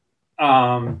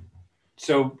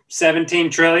 So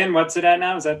 17 trillion, what's it at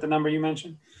now? Is that the number you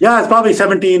mentioned? Yeah, it's probably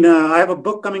 17. I have a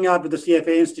book coming out with the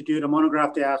CFA Institute, a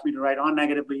monograph they asked me to write on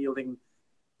negatively yielding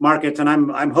markets. And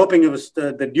I'm hoping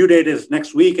the due date is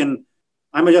next week. And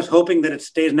I'm just hoping that it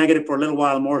stays negative for a little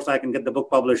while more so I can get the book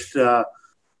published. But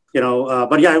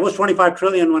yeah, it was 25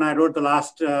 trillion when I wrote the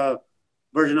last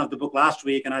version of the book last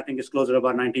week. And I think it's closer to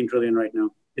about 19 trillion right now.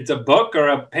 It's a book or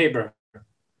a paper?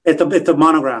 It's a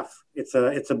monograph. It's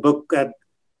a book at,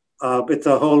 it's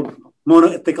a whole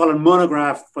they call it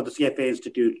monograph for the CFA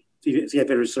Institute,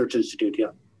 CFA Research Institute.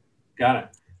 Yeah. Got it.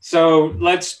 So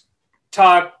let's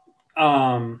talk.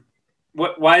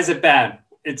 Why is it bad?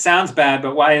 It sounds bad,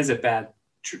 but why is it bad?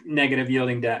 Negative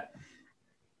yielding debt.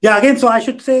 Yeah. Again, so I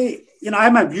should say, I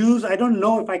have my views. I don't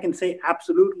know if I can say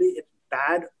absolutely it's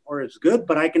bad or it's good,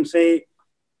 but I can say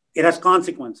it has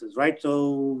consequences, right?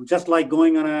 So just like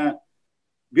going on a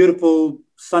beautiful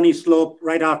sunny slope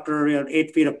right after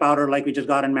 8 feet of powder like we just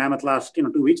got in Mammoth last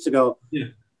 2 weeks ago, yeah,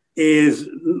 is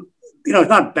it's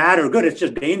not bad or good, it's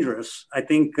just dangerous. I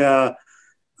think it's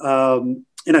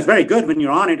very good when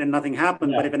you're on it and nothing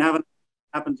happens, but if it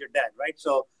happens you're dead, right?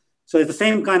 So it's the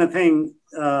same kind of thing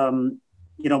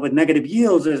with negative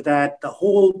yields, is that the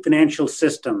whole financial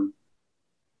system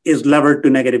is levered to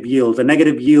negative yields. The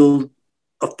negative yield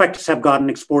effects have gotten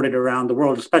exported around the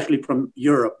world, especially from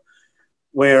Europe,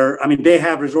 where, they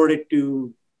have resorted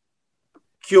to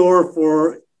cure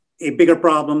for a bigger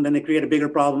problem, then they create a bigger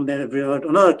problem, then they resort to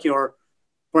another cure.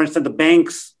 For instance, the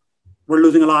banks were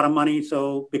losing a lot of money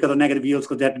because of negative yields,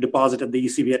 because they had to deposit at the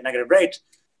ECB at negative rates.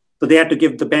 So they had to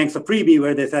give the banks a freebie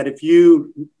where they said, if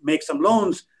you make some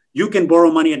loans, you can borrow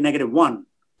money at -1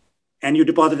 and you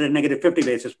deposit it at negative 50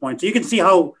 basis points. So you can see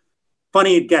how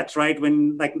funny it gets, right?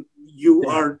 When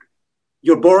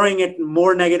you're borrowing it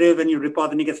more negative and you're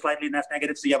depositing it slightly less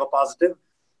negative, so you have a positive.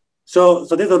 So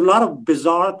there's a lot of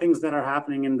bizarre things that are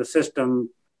happening in the system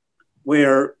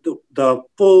where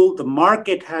the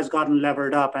market has gotten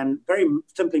levered up, and very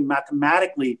simply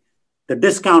mathematically, the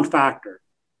discount factor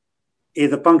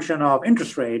is a function of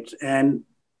interest rates. And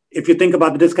if you think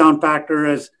about the discount factor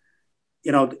as,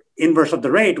 the inverse of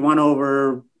the rate, 1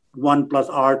 over 1 plus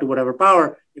R to whatever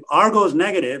power, if R goes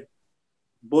negative,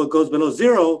 goes below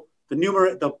 0,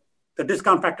 the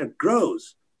discount factor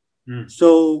grows. So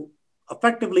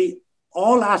effectively,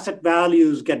 all asset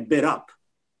values get bid up.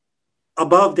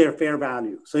 above their fair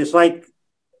value. So it's like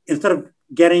instead of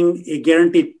getting a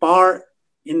guaranteed par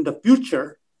in the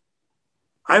future,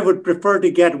 I would prefer to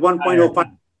get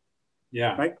 1.05.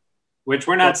 Yeah. Right. Which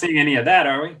we're not seeing any of that,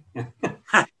 are we?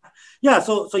 Yeah.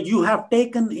 So you have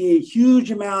taken a huge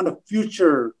amount of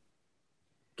future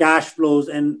cash flows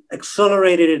and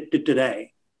accelerated it to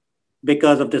today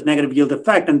because of this negative yield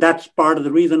effect. And that's part of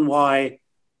the reason why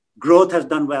growth has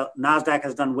done well. NASDAQ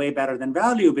has done way better than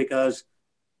value, because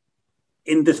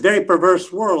in this very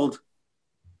perverse world,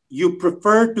 you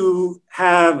prefer to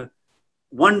have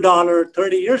 $1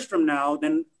 30 years from now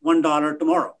than $1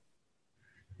 tomorrow.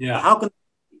 Yeah. How can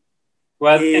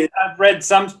I've read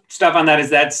some stuff on that. Is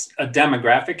that's a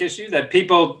demographic issue, that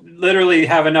people literally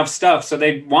have enough stuff, so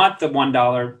they want the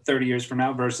 $1 30 years from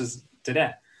now versus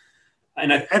today.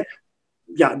 And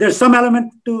yeah, there's some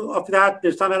element of that.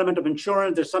 There's some element of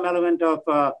insurance. There's some element of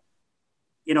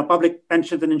public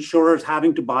pensions and insurers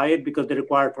having to buy it because they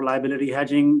require for liability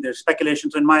hedging. There's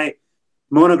speculations in my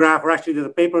monograph, or actually there's a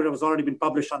paper that was already been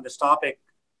published on this topic.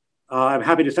 I'm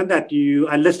happy to send that to you.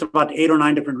 I list about 8 or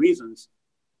 9 different reasons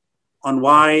on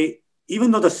why, even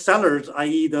though the sellers,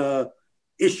 i.e. the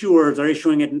issuers, are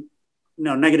issuing it,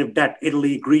 negative debt,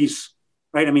 Italy, Greece,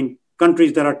 right? I mean,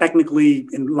 countries that are technically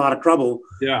in a lot of trouble,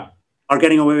 are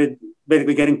getting away with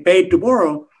basically getting paid to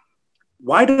borrow.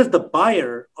 Why does the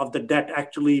buyer of the debt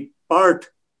actually part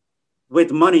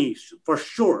with money for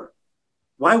sure?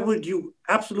 Why would you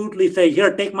absolutely say,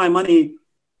 here, take my money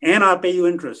and I'll pay you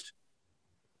interest?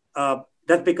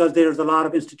 That's because there's a lot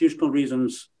of institutional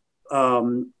reasons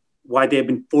why they've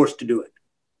been forced to do it.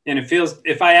 And it feels,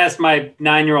 if I ask my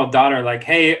 9-year-old daughter, like,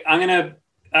 hey, I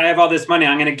have all this money,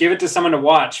 I'm going to give it to someone to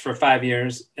watch for 5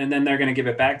 years, and then they're going to give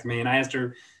it back to me. And I asked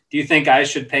her, do you think I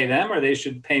should pay them or they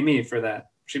should pay me for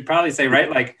that? She'd probably say, right,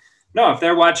 like, no, if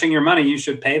they're watching your money, you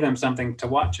should pay them something to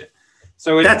watch it.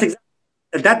 So that's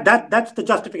the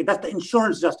justification. That's the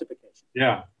insurance justification.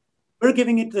 Yeah. We're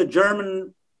giving it to the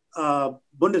German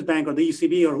Bundesbank or the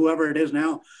ECB or whoever it is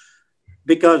now,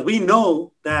 because we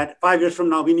know that 5 years from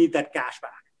now, we need that cash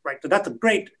back, right? So that's a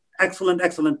great,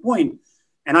 excellent point.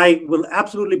 And I will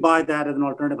absolutely buy that as an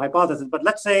alternative hypothesis. But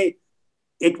let's say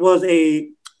it was a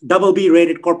BB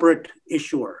rated corporate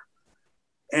issuer.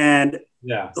 And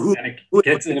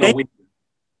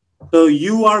so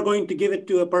you are going to give it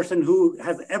to a person who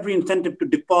has every incentive to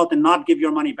default and not give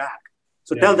your money back.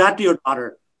 So tell that to your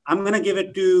daughter. I'm going to give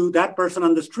it to that person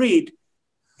on the street,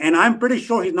 and I'm pretty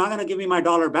sure he's not going to give me my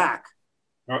dollar back.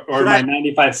 Or my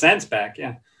 95 cents back,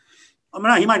 yeah. I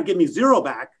mean, he might give me $0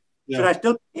 back. Yeah. Should I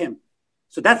still pay him?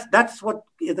 So that's what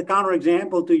is the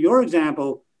counterexample to your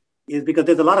example, is because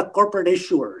there's a lot of corporate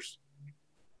issuers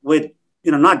with,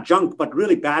 not junk, but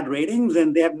really bad ratings,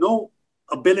 and they have no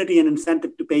ability and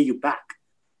incentive to pay you back.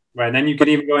 Right. And then you could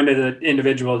even go into the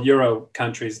individual Euro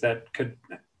countries that could,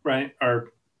 right,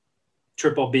 or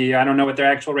BBB. I don't know what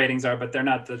their actual ratings are, but they're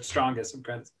not the strongest of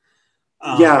credits.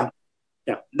 Yeah.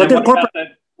 But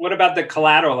what about the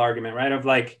collateral argument, right? Of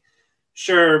like,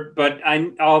 sure, but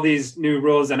all these new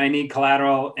rules and I need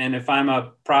collateral. And if I'm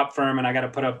a prop firm and I got to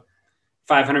put up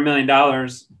 $500 million,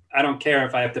 I don't care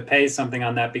if I have to pay something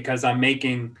on that because I'm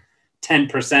making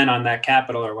 10% on that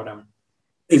capital or whatever.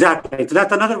 Exactly. So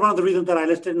that's another one of the reasons that I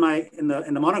listed in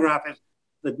the monograph is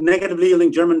the negatively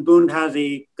yielding German Bund has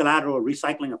a collateral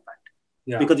recycling effect.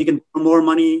 Yeah. Because you can put more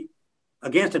money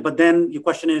against it. But then your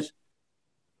question is,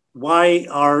 why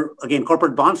are, again,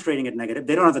 corporate bonds trading at negative?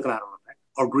 They don't have the collateral effect,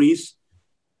 or Greece.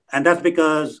 And that's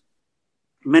because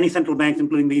many central banks,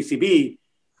 including the ECB,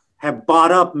 have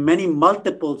bought up many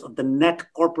multiples of the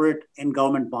net corporate and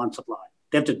government bond supply.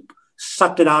 They've just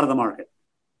sucked it out of the market.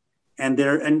 And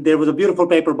there was a beautiful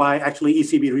paper by actually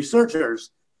ECB researchers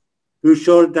who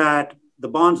showed that the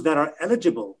bonds that are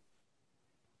eligible,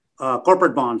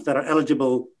 corporate bonds that are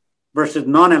eligible versus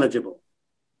non-eligible,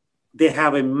 they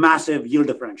have a massive yield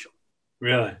differential.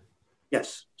 Really?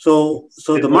 Yes. So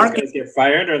Did the market guys get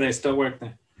fired, or they still work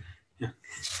there? Yeah.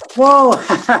 Well,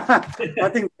 I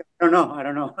don't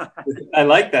know. I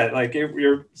like that. Like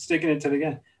you're sticking it to the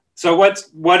gun. So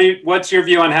what's your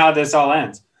view on how this all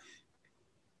ends?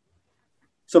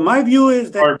 So my view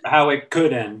is that, or how it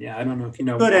could end. Yeah, I don't know if you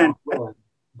know. Could end.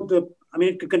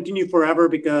 It could continue forever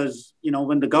because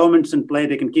when the government's in play,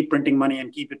 they can keep printing money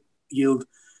and keep it yield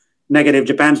negative.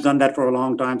 Japan's done that for a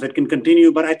long time, so it can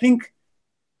continue. But I think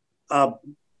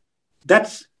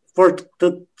that's for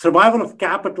the survival of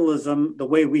capitalism, the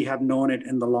way we have known it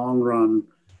in the long run,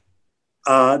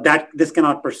 that this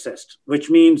cannot persist, which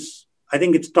means I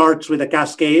think it starts with a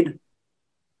cascade,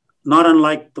 not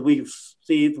unlike the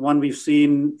one we've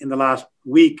seen in the last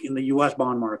week in the US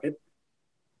bond market,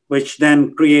 which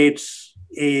then creates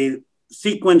a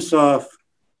sequence of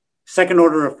second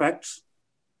order effects,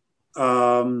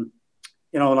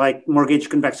 like mortgage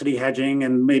convexity hedging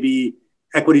and maybe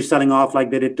equity selling off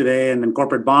like they did today, and then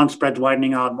corporate bond spreads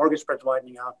widening out, mortgage spreads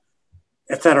widening out,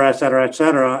 et cetera, et cetera, et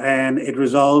cetera. And it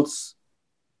results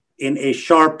in a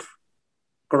sharp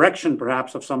correction,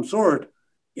 perhaps of some sort,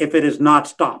 if it is not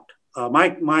stopped.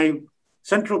 My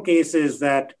central case is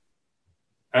that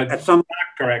at some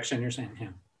correction, you're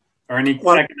saying, or any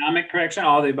economic correction,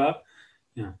 all the above.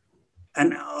 Yeah.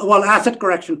 And asset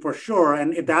correction for sure.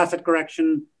 And if the asset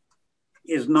correction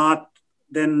is not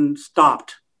then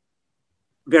stopped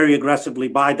very aggressively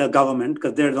by the government,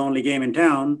 because they're the only game in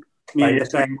town, by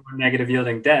issuing more negative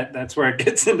yielding debt, that's where it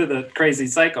gets into the crazy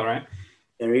cycle, right?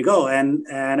 There you go. And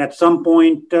at some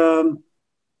point,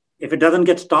 if it doesn't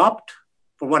get stopped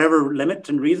for whatever limits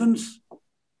and reasons,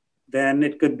 then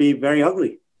it could be very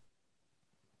ugly.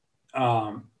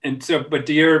 And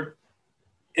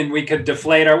we could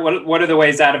deflate what are the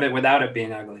ways out of it without it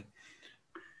being ugly?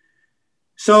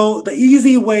 So the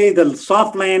easy way, the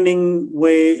soft landing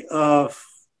way of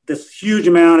this huge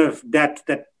amount of debt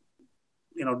that,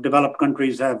 developed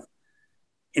countries have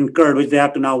incurred, which they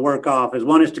have to now work off, is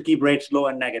one is to keep rates low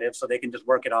and negative so they can just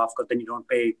work it off, because then you don't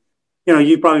pay.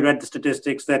 You probably read the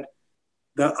statistics that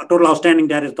the total outstanding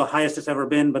debt is the highest it's ever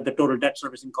been, but the total debt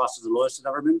servicing cost is the lowest it's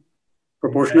ever been,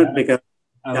 proportionate,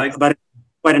 but it's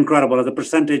quite incredible. As a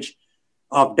percentage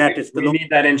of debt, it's the we need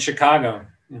that in Chicago.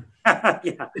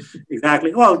 Yeah,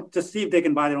 exactly. Well, to see if they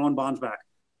can buy their own bonds back.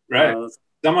 Right.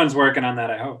 Someone's working on that,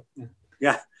 I hope.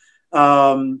 Yeah.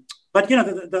 But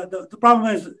the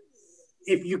problem is,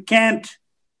 if you can't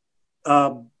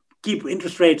keep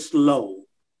interest rates low,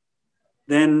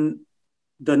 then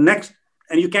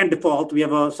and you can't default. We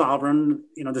have a sovereign,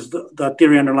 this is the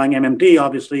theory underlying MMT,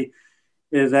 obviously,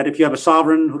 is that if you have a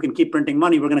sovereign who can keep printing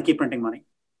money, we're going to keep printing money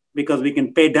because we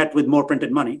can pay debt with more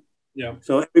printed money. Yeah.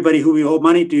 So everybody who we owe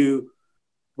money to,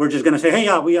 we're just going to say,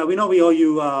 hey, we know we owe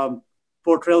you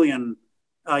 $4 trillion.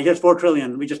 Here's $4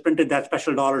 trillion. We just printed that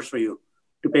special dollars for you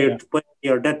to pay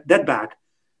your debt back.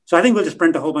 So I think we'll just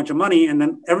print a whole bunch of money, and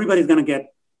then everybody's going to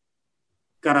get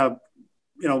kind of,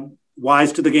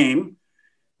 wise to the game,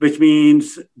 which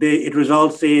means it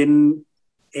results in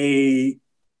a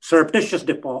surreptitious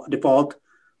default,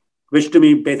 which to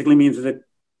me basically means that,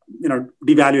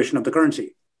 devaluation of the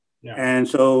currency. Yeah. And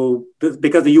so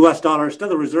because the US dollar is still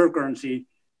the reserve currency,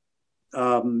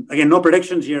 again, no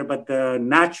predictions here, but the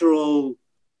natural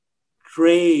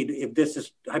trade, if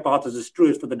this hypothesis is true,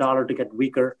 is for the dollar to get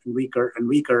weaker and weaker and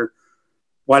weaker,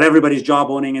 while everybody's job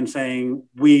owning and saying,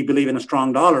 we believe in a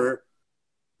strong dollar,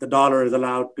 the dollar is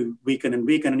allowed to weaken and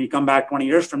weaken. And you come back 20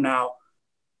 years from now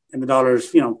and the dollar is,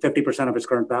 50% of its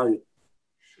current value.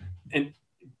 And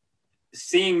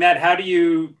seeing that,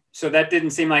 so that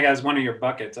didn't seem like as one of your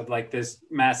buckets of like this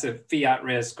massive fiat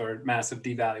risk or massive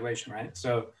devaluation, right?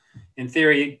 So in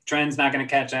theory, trend's not going to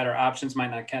catch that, or options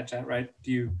might not catch that, right?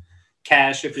 Do you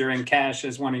cash, if you're in cash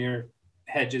as one of your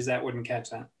hedges, that wouldn't catch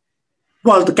that?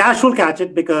 Well, the cash will catch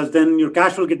it, because then your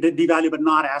cash will get devalued, but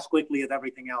not as quickly as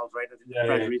everything else, right?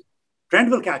 Trend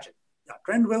will catch it. Yeah,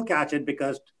 trend will catch it,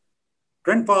 because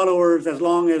trend followers, as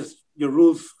long as your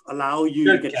rules allow you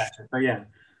to get catch it. But yeah.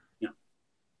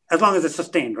 As long as it's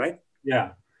sustained, right?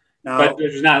 Yeah. Now, but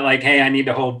there's not like, hey, I need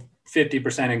to hold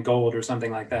 50% in gold or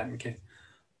something like that. Okay.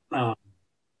 Yeah.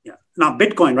 Now,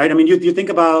 Bitcoin, right? I mean, you think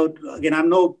about, again, I'm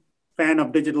no fan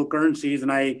of digital currencies, and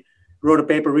I wrote a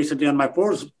paper recently on my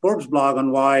Forbes blog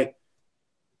on why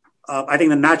I think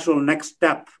the natural next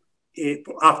step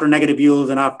after negative yields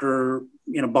and after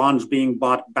bonds being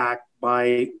bought back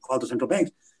by all the central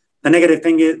banks,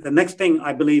 the next thing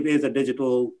I believe is a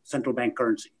digital central bank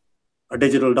currency, a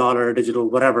digital dollar, a digital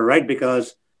whatever, right?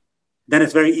 Because then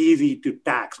it's very easy to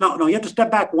tax. No, you have to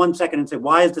step back 1 second and say,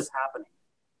 why is this happening?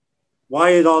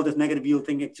 Why is all this negative yield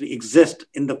thing actually exist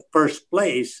in the first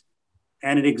place?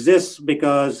 And it exists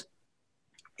because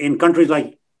in countries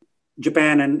like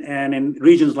Japan and in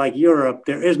regions like Europe,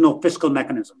 there is no fiscal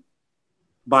mechanism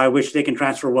by which they can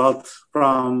transfer wealth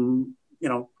from,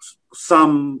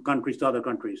 some countries to other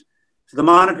countries. So the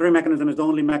monetary mechanism is the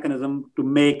only mechanism to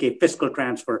make a fiscal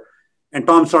transfer. And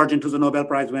Tom Sargent, who's a Nobel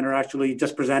Prize winner, actually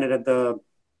just presented at the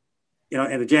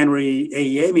January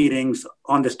AEA meetings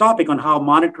on this topic, on how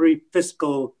monetary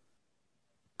fiscal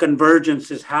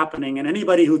convergence is happening. And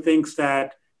anybody who thinks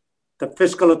that the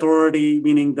fiscal authority,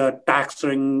 meaning the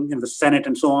taxing in the Senate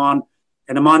and so on,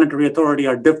 and the monetary authority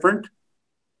are different,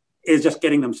 is just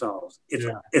kidding themselves.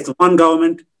 It's one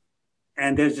government,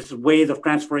 and there's just ways of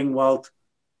transferring wealth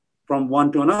from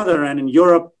one to another. And in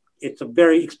Europe, it's a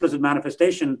very explicit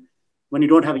manifestation. When you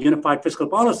don't have a unified fiscal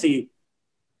policy,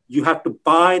 you have to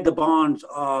buy the bonds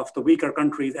of the weaker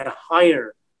countries at a higher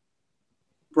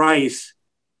price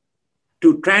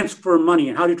to transfer money.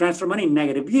 And how do you transfer money?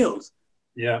 Negative yields.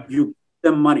 Yeah. You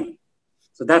give them money.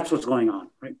 So that's what's going on,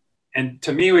 right? And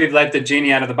to me, we've let the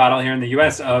genie out of the bottle here in the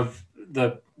US of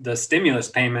the stimulus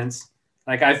payments.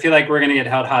 Like, I feel like we're going to get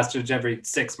held hostage every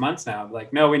 6 months now.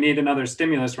 Like, no, we need another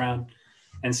stimulus round.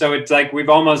 And so it's like we've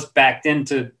almost backed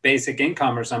into basic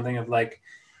income or something of like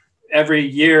every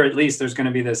year, at least there's going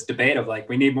to be this debate of like,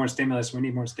 we need more stimulus. We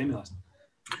need more stimulus.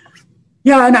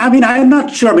 Yeah. And I mean, I'm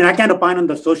not sure. I mean, I can't opine on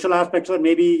the social aspects of it.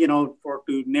 Maybe, you know,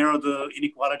 to narrow the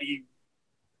inequality,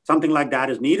 something like that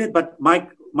is needed. But my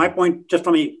point, just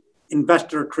from an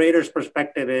investor trader's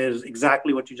perspective, is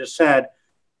exactly what you just said,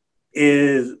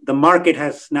 is the market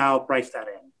has now priced that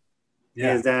in.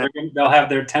 Yeah, is that they'll have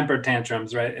their temper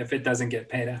tantrums, right, if it doesn't get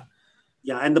paid out.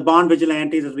 Yeah, and the bond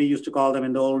vigilantes, as we used to call them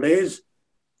in the old days,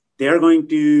 they're going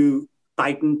to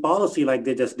tighten policy like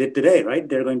they just did today, right?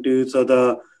 They're going to, so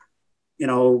the, you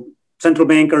know, central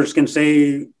bankers can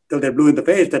say till they're blue in the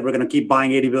face that we're going to keep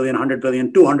buying 80 billion, 100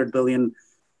 billion, 200 billion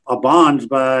of bonds,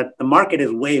 but the market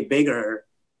is way bigger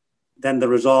than the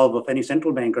resolve of any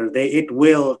central banker. It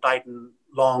will tighten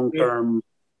long-term.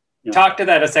 Yeah. Talk to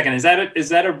that a second. Is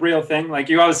that a real thing? Like,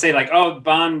 you always say like, oh,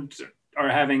 bonds are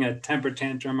having a temper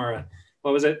tantrum or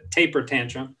taper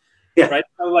tantrum. Yeah. Right.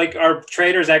 So like, are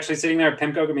traders actually sitting there at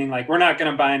PIMCO being like, we're not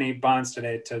going to buy any bonds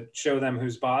today to show them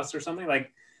who's boss or something,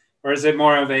 like, or is it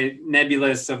more of a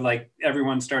nebulous of like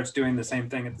everyone starts doing the same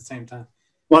thing at the same time?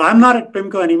 Well, I'm not at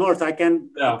PIMCO anymore, so I can't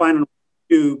find on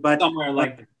you, but somewhere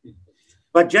like that.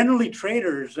 But generally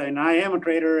traders, and I am a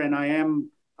trader, and I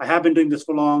have been doing this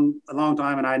for a long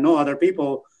time, and I know other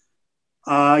people.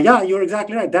 Yeah, you're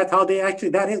exactly right. That's how they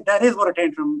actually, that is what a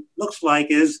tantrum looks like,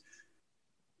 is,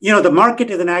 you know, the market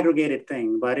is an aggregated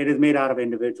thing, but it is made out of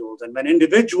individuals. And when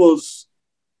individuals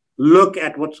look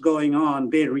at what's going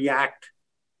on, they react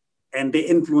and they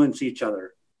influence each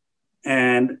other.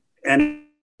 And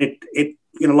it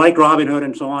you know, like Robin Hood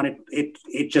and so on,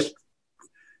 it just,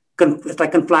 it's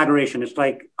like conflagration. It's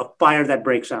like a fire that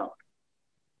breaks out.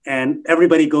 And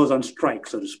everybody goes on strike,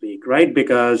 so to speak, right?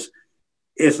 Because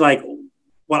it's like,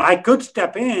 well, I could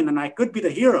step in and I could be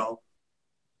the hero,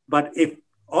 but if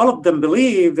all of them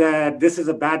believe that this is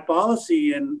a bad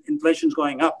policy and inflation's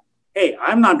going up, hey,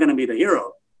 I'm not going to be the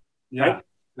hero. Yeah.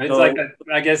 Right? It's like,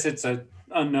 I guess it's a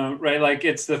unknown, right? Like,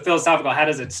 it's the philosophical, how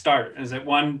does it start? Is it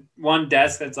one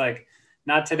desk that's like,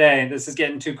 not today, this is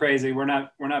getting too crazy, we're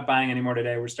not buying anymore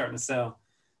today, we're starting to sell.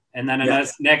 And then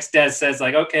next desk says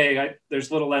like, okay, there's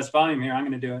a little less volume here, I'm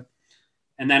going to do it.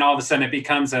 And then all of a sudden it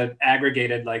becomes an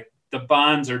aggregated, like, the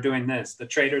bonds are doing this, the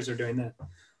traders are doing that.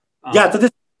 So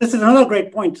this is another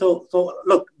great point. So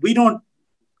look, we don't,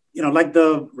 you know, like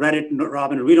the Reddit and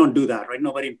Robin, we don't do that, right?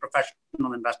 Nobody,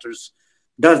 professional investors,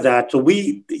 does that. So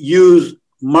we use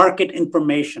market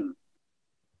information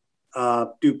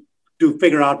to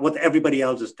figure out what everybody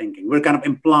else is thinking. We're kind of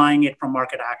implying it from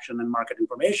market action and market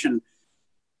information.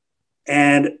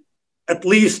 And at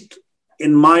least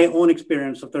in my own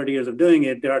experience of 30 years of doing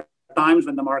it, there are times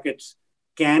when the markets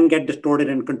can get distorted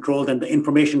and controlled and the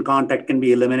information contact can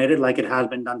be eliminated, like it has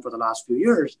been done for the last few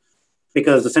years,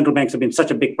 because the central banks have been such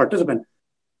a big participant.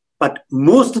 But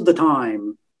most of the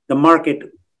time, the market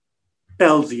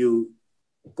tells you,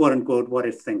 quote unquote, what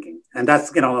it's thinking. And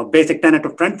that's, you know, a basic tenet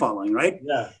of trend following, right?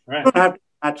 Yeah, right. You don't have to be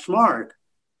that smart.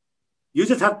 You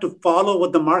just have to follow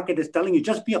what the market is telling you.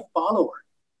 Just be a follower.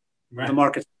 Right. The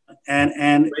market. And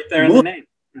right there in the name.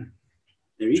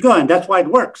 There you go. And that's why it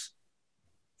works,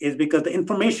 is because the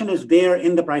information is there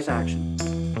in the price action.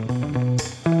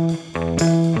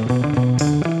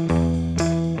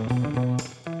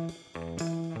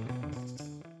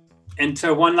 And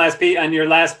so one last piece on your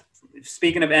last,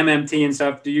 speaking of MMT and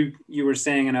stuff, you were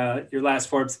saying in your last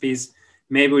Forbes piece,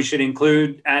 maybe we should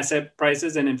include asset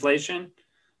prices and inflation.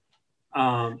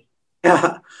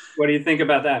 Yeah. What do you think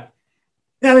about that?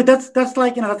 Yeah, I mean, that's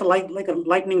like, you know, that's like a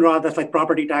lightning rod. That's like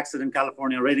property taxes in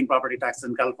California, raising property taxes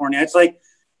in California. It's like,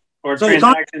 or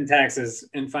transaction taxes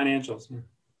in financials.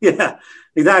 Yeah,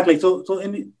 exactly. So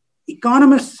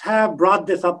economists have brought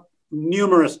this up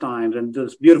numerous times, and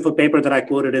this beautiful paper that I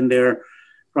quoted in there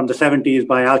from the 70s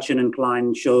by Alchin and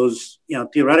Klein shows, you know,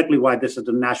 theoretically why this is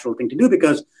the natural thing to do,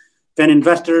 because when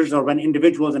investors or when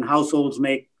individuals and households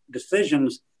make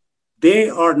decisions, they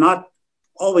are not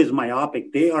always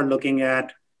myopic. They are looking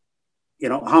at, you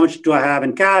know, how much do I have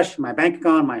in cash, my bank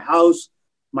account, my house,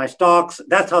 my stocks.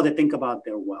 That's how they think about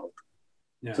their wealth.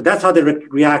 Yeah. So that's how they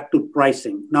react to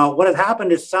pricing. Now, what has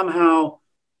happened is somehow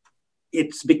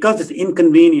it's because it's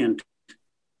inconvenient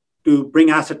to bring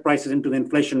asset prices into the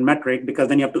inflation metric, because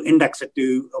then you have to index it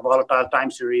to a volatile time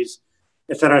series,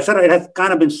 et cetera, et cetera. It has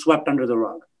kind of been swept under the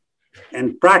rug.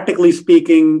 And practically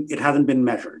speaking, it hasn't been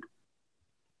measured.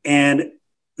 And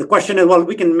the question is, well,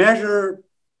 we can measure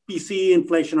PC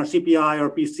inflation or CPI or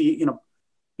PC,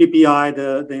 PPI,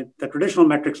 the traditional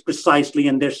metrics precisely,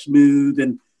 and they're smooth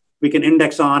and we can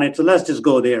index on it. So let's just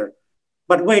go there.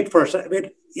 But wait for a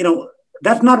second,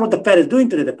 that's not what the Fed is doing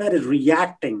today. The Fed is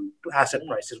reacting to asset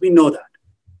prices. We know that.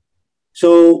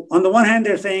 So on the one hand,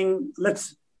 they're saying,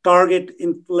 let's target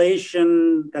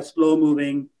inflation that's slow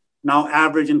moving, now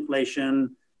average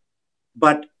inflation,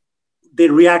 but they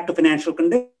react to financial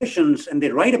conditions and they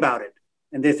write about it.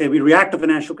 And they say, we react to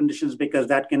financial conditions because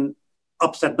that can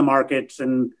upset the markets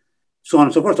and so on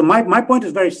and so forth. So my point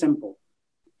is very simple,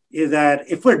 is that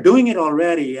if we're doing it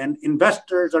already and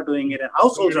investors are doing it and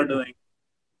households are doing it,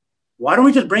 why don't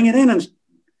we just bring it in? And,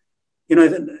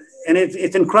 and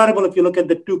it's incredible if you look at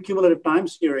the two cumulative time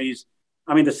series.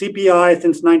 I mean, the CPI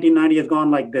since 1990 has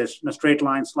gone like this, in a straight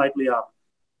line, slightly up.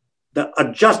 The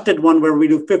adjusted one where we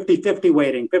do 50-50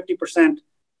 weighting, 50%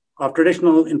 of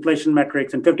traditional inflation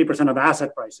metrics and 50% of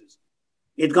asset prices,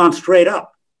 it's gone straight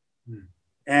up.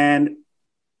 And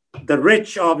the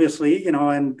rich, obviously,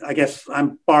 and I guess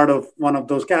I'm part of one of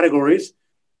those categories,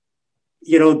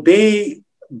 they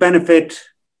benefit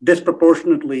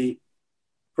disproportionately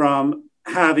from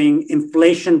having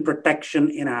inflation protection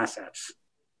in assets.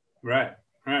 Right.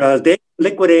 Because they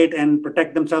liquidate and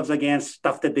protect themselves against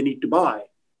stuff that they need to buy.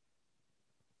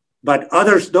 But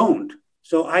others don't.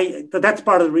 So that's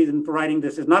part of the reason for writing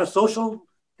this. It's not a social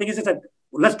thing. It's that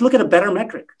let's look at a better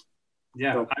metric.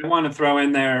 Yeah, so, I want to throw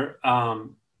in there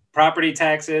property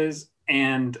taxes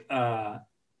and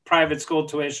private school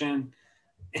tuition.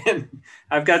 And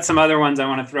I've got some other ones I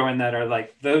want to throw in that are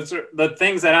like, those are the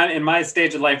things that I'm in my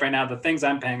stage of life right now. The things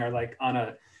I'm paying are like on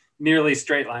a nearly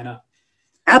straight line up.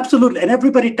 Absolutely. And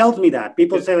everybody tells me that.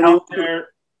 People say healthcare,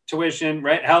 tuition,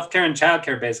 right? Healthcare and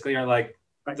childcare basically are like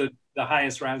the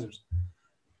highest risers.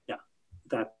 Yeah.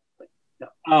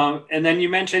 Yeah. And then you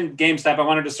mentioned GameStop. I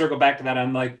wanted to circle back to that.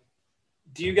 I'm like,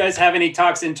 do you guys have any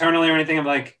talks internally or anything of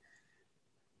like,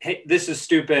 hey, this is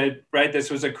stupid, right? This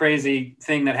was a crazy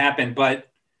thing that happened, but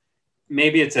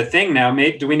maybe it's a thing now.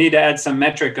 Do we need to add some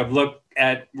metric of look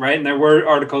at, right? And there were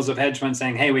articles of hedge funds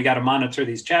saying, hey, we got to monitor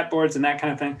these chat boards and that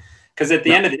kind of thing. Because at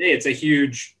the end of the day, it's a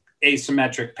huge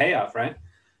asymmetric payoff, right?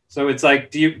 So it's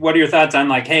like, what are your thoughts on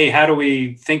like, hey, how do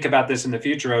we think about this in the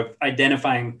future of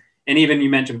identifying, and even you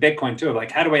mentioned Bitcoin too, of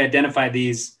like, how do we identify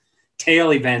these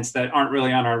tail events that aren't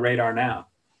really on our radar now?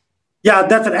 Yeah,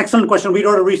 that's an excellent question. We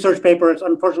wrote a research paper. It's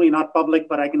unfortunately not public,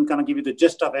 but I can kind of give you the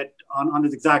gist of it on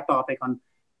this exact topic on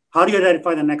how do you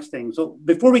identify the next thing. So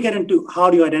before we get into how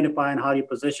do you identify and how do you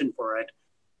position for it,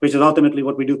 which is ultimately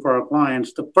what we do for our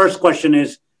clients, the first question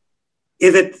is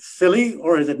it silly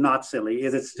or is it not silly?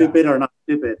 Is it stupid or not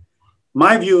stupid?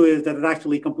 My view is that it's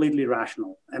actually completely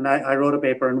rational. And I wrote a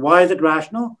paper. And why is it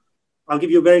rational? I'll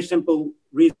give you a very simple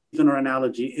reason or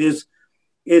analogy is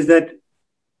that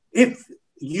if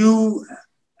you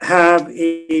have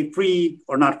a free,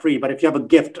 or not free, but if you have a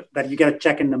gift that you get a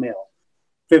check in the mail,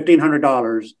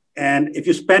 $1,500, and if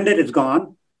you spend it, it's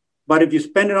gone. But if you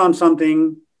spend it on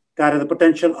something that has a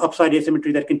potential upside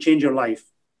asymmetry that can change your life,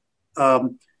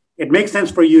 it makes sense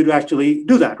for you to actually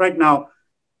do that. Right now,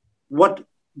 what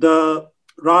the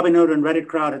Robinhood and Reddit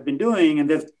crowd has been doing, and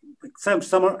there's some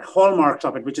hallmarks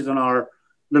of it, which is on our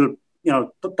little,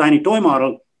 tiny toy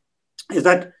model, is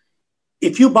that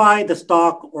if you buy the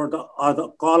stock or the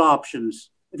call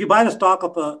options, if you buy the stock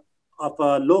of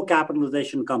a low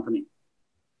capitalization company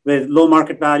with low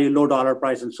market value, low dollar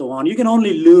price, and so on, you can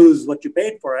only lose what you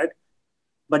paid for it,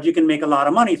 but you can make a lot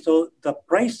of money. So the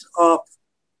price of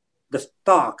the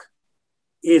stock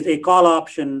is a call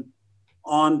option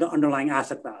on the underlying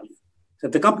asset value. So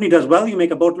if the company does well, you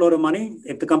make a boatload of money.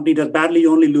 If the company does badly,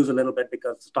 you only lose a little bit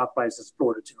because the stock price is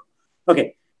floated zero.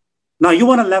 Okay. Now you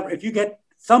want to lever, if you get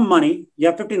some money, you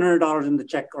have $1,500 in the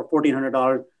check or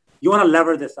 $1,400, you want to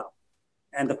lever this up.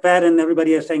 And the Fed and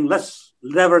everybody is saying, let's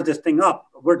lever this thing up.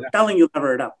 We're telling you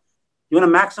lever it up. You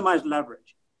want to maximize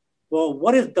leverage. Well,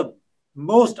 what is the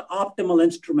most optimal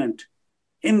instrument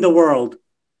in the world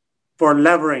for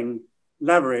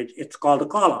leverage? It's called a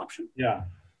call option. Yeah.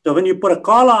 So when you put a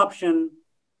call option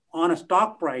on a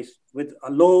stock price with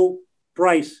a low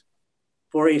price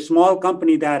for a small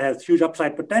company that has huge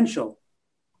upside potential,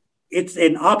 it's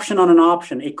an option on an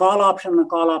option. A call option on a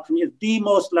call option is the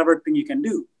most levered thing you can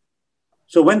do.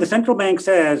 So when the central bank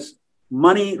says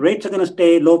rates are going to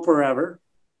stay low forever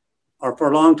or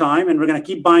for a long time, and we're going to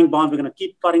keep buying bonds, we're going to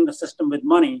keep flooding the system with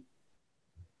money,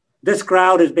 this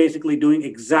crowd is basically doing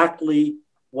exactly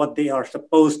what they are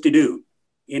supposed to do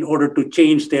in order to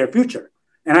change their future.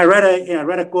 And I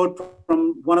read a quote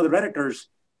from one of the Redditors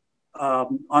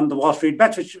on the Wall Street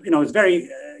Bets, which is very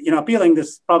appealing. This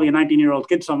is probably a 19-year-old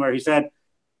kid somewhere. He said,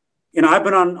 I've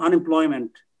been on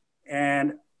unemployment,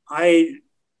 and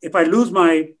if I lose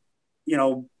my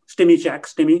stimmy check,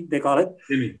 stimmy they call it,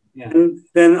 and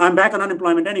then I'm back on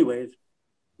unemployment anyways.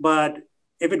 But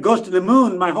if it goes to the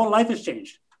moon, my whole life has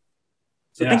changed.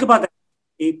 So think about that.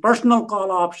 A personal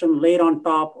call option laid on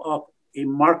top of a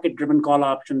market-driven call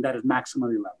option that is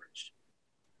maximally leveraged.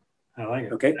 I like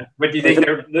it. Okay. But do you think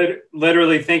they're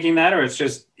literally thinking that, or it's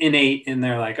just innate in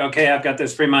there, like, okay, I've got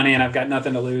this free money and I've got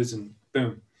nothing to lose, and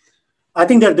boom? I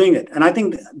think they're doing it. And I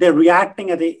think they're reacting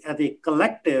as a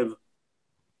collective.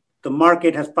 The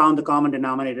market has found the common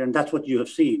denominator, and that's what you have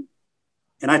seen.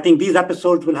 And I think these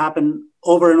episodes will happen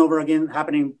over and over again,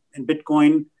 happening in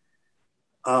Bitcoin.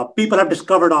 People have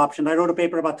discovered options. I wrote a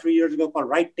paper about 3 years ago called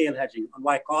right tail hedging on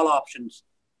why call options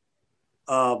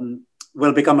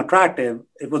will become attractive.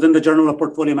 It was in the Journal of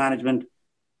Portfolio Management.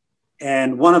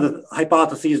 And one of the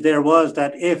hypotheses there was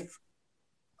that if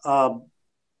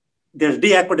there's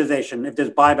de-equitization, if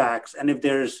there's buybacks, and if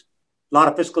there's a lot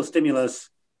of fiscal stimulus,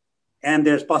 and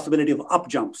there's possibility of up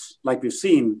jumps like we've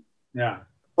seen,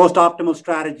 most optimal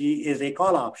strategy is a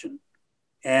call option.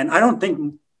 And I don't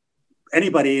think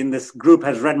anybody in this group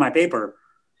has read my paper,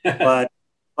 but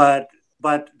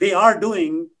they are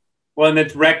doing. Well, and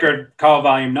it's record call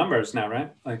volume numbers now,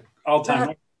 right? Like all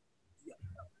time.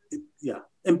 Yeah,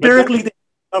 empirically they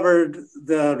covered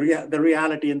the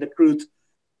reality and the truth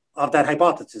of that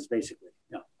hypothesis, basically.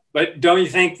 Yeah. But don't you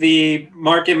think the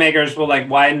market makers will like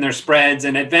widen their spreads,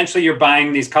 and eventually you're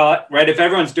buying these right? If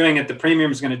everyone's doing it, the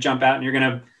premium is going to jump out, and you're going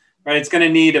to, right? It's going to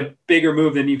need a bigger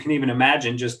move than you can even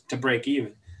imagine just to break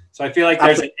even. So I feel like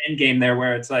there's an end game there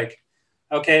where it's like,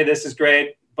 okay, this is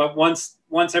great, but once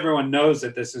everyone knows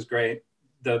that this is great,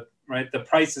 the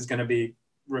price is going to be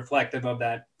reflective of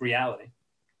that reality.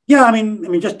 Yeah, I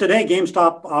mean, just today,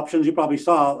 GameStop options, you probably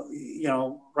saw,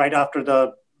 right after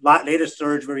the latest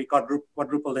surge where we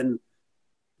quadrupled in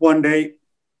one day,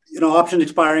 options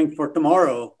expiring for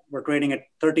tomorrow, we're trading at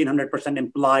 1,300%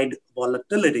 implied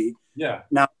volatility. Yeah.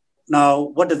 Now,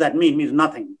 what does that mean? It means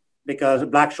nothing, because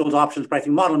Black-Scholes options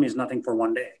pricing model means nothing for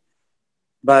one day.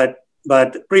 But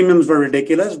premiums were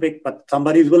ridiculous, but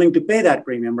somebody's willing to pay that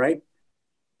premium, right?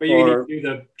 But you need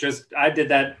to do I did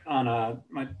that on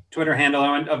my Twitter handle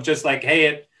of just like,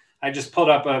 hey, I just pulled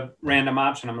up a random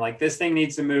option. I'm like, this thing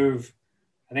needs to move.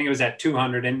 I think it was at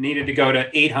 200 and needed to go to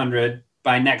 800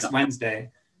 by next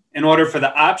Wednesday in order for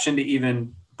the option to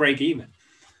even break even.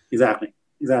 Exactly.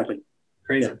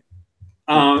 Crazy.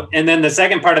 Yeah. And then the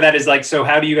second part of that is like, so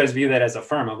how do you guys view that as a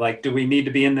firm of like, do we need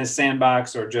to be in this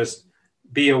sandbox or just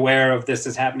be aware of this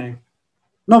is happening?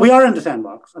 No, we are in the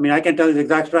sandbox. I mean, I can tell you the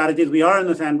exact strategies. We are in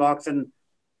the sandbox, and,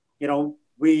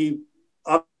 we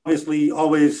obviously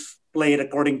always play it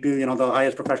according to, the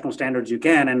highest professional standards you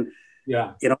can. And,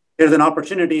 there's an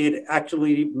opportunity. It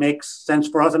actually makes sense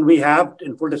for us. And we have,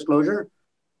 in full disclosure,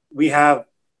 we have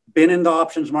been in the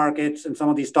options markets in some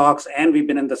of these stocks, and we've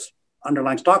been in this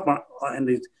underlying stock market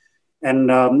and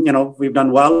we've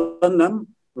done well in them.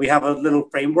 We have a little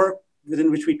framework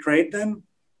within which we trade them.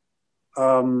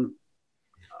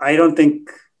 I don't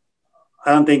think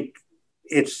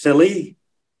it's silly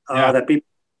that people.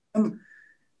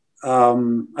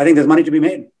 I think there's money to be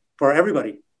made for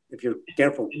everybody if you're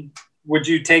careful. Would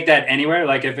you take that anywhere?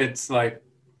 Like if it's like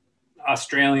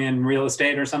Australian real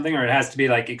estate or something, or it has to be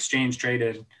like exchange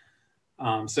traded?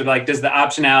 So like, does the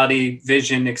optionality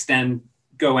vision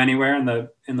go anywhere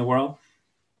in the world?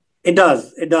 It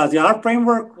does. Yeah, our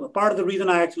framework, part of the reason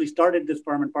I actually started this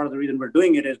firm and part of the reason we're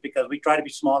doing it is because we try to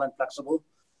be small and flexible.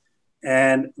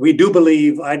 And I do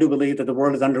believe that the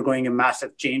world is undergoing a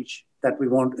massive change that we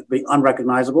won't be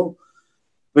unrecognizable,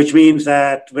 which means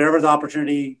that wherever the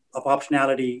opportunity of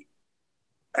optionality,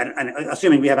 and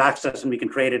assuming we have access and we can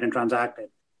trade it and transact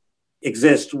it,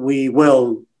 exists, we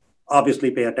will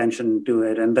obviously pay attention to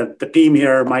it. And the team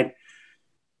here, my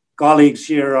colleagues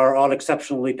here are all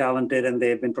exceptionally talented, and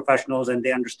they've been professionals and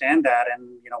they understand that.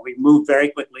 And, we move very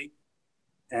quickly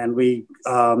and we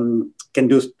can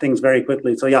do things very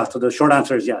quickly. So the short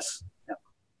answer is yes. Yeah.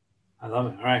 I love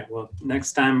it. All right. Well,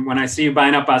 next time when I see you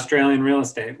buying up Australian real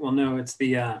estate, we'll know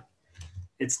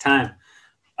it's time.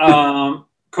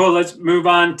 Cool. Let's move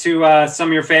on to some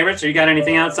of your favorites. Or you got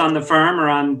anything else on the firm or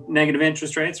on negative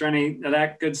interest rates or any of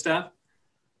that good stuff?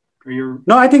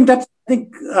 No, I think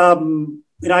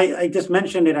I just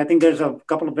mentioned it. I think there's a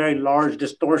couple of very large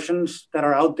distortions that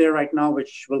are out there right now,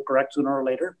 which will correct sooner or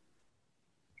later.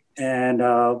 And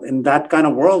in that kind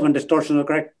of world, when distortions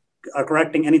are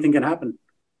correcting, anything can happen.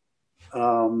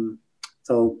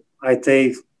 So I'd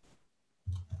say,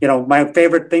 my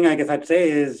favorite thing, I guess I'd say,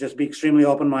 is just be extremely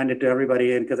open-minded to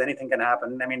everybody, because anything can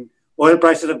happen. I mean, oil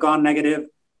prices have gone negative.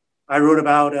 I wrote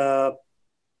about,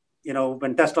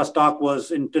 when Tesla stock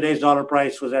was in today's dollar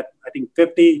price was at, I think,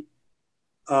 50.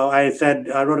 I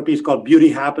wrote a piece called Beauty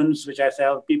Happens, which I say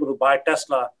people who buy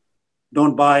Tesla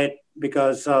don't buy it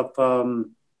because of,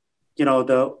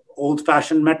 the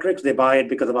old-fashioned metrics. They buy it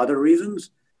because of other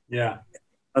reasons. Yeah.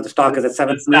 The stock is at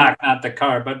 7. The stock, not the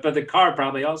car, but the car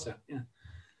probably also. Yeah.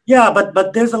 Yeah,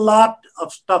 but there's a lot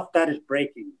of stuff that is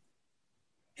breaking.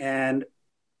 And,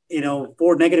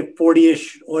 for negative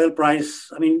 40-ish oil price,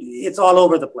 I mean, it's all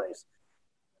over the place.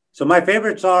 So my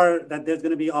favorites are that there's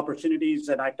going to be opportunities.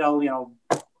 And I tell,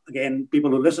 again,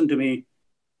 people who listen to me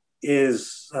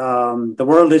is the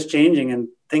world is changing and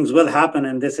things will happen.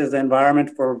 And this is the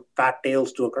environment for fat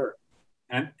tails to occur.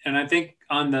 And I think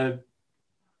on the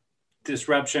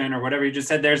disruption or whatever you just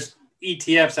said, there's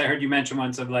ETFs. I heard you mention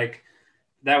once of like,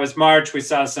 that was March. We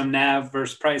saw some NAV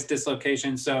versus price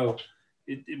dislocation. So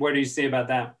what do you say about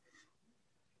that?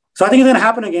 So I think it's going to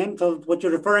happen again. So what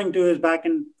you're referring to is back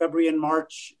in February and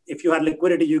March, if you had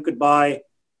liquidity, you could buy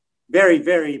very,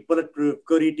 very bulletproof,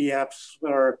 good ETFs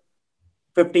for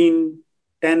 15,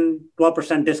 10,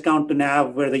 12% discount to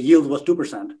NAV where the yield was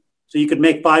 2%. So you could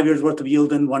make 5 years worth of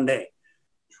yield in one day.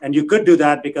 And you could do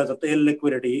that because of the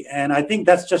illiquidity. And I think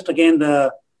that's just, again,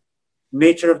 the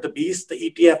nature of the beast. The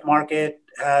ETF market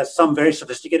has some very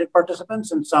sophisticated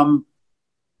participants and some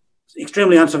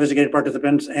extremely unsophisticated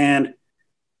participants. And,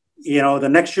 the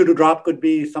next shoe to drop could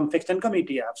be some fixed income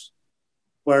ETFs,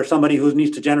 where somebody who needs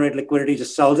to generate liquidity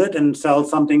just sells it and sells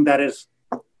something that is,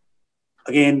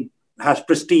 again, has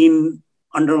pristine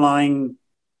underlying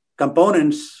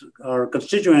components or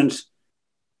constituents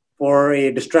for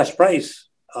a distressed price.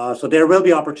 So there will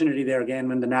be opportunity there again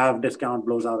when the NAV discount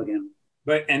blows out again.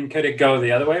 And could it go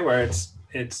the other way where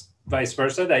it's vice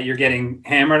versa, that you're getting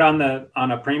hammered on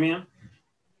a premium?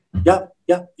 Yeah.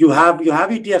 You have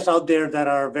ETFs out there that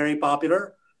are very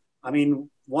popular. I mean,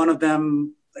 one of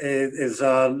them is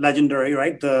legendary,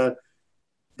 right? The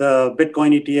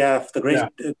Bitcoin ETF,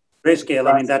 the Grayscale.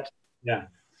 I mean, that. Yeah.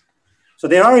 So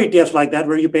there are ETFs like that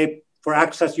where you pay for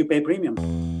access, you pay premium.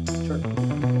 Sure.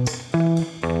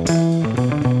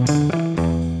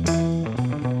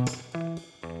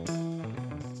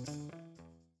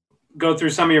 Go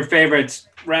through some of your favorites,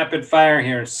 rapid fire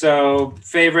here. So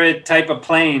favorite type of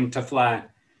plane to fly?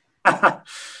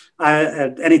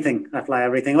 Anything. I fly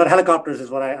everything. But helicopters is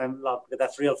what I love.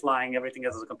 That's real flying. Everything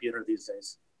else is a computer these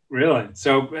days. Really?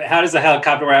 So how does the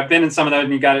helicopter work? I've been in some of those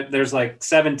and you got it. There's like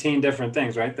 17 different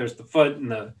things, right? There's the foot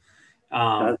and the,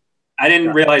 I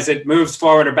didn't realize it moves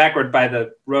forward or backward by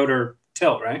the rotor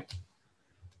tilt, right?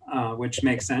 Which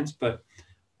makes sense, but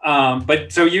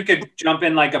so you could jump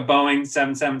in like a Boeing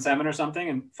 777 or something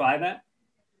and fly that?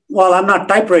 Well, I'm not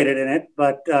type rated in it,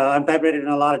 but I'm type rated in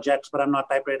a lot of jets, but I'm not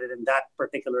type rated in that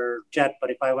particular jet.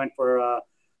 But if I went for a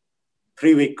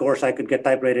 3-week course, I could get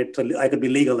type rated, so I could be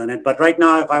legal in it. But right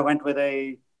now, if I went with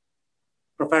a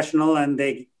professional and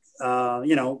they,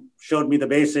 showed me the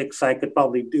basics, I could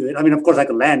probably do it. I mean, of course, I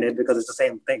could land it because it's the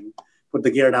same thing. Put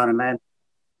the gear down and land.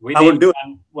 I would do it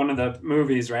on one of the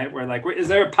movies, right? Where like, is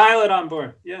there a pilot on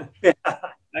board? Yeah.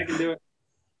 I can do it.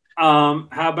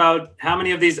 How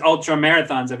many of these ultra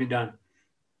marathons have you done?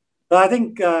 So I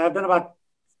think I've done about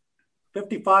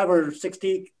 55 or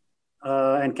 60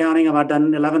 and counting. I've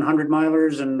done 1,100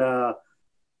 milers and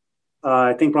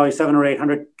I think probably 700 or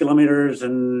 800 kilometers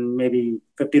and maybe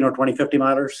 15 or 20, 50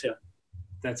 milers. Yeah.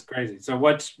 That's crazy. So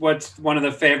what's one of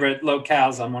the favorite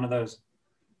locales on one of those?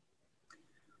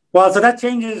 Well, so that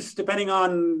changes depending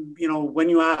on, when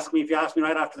you ask me. If you ask me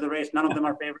right after the race, none of them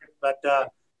are favorite.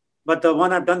 But the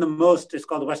one I've done the most is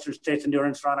called the Western States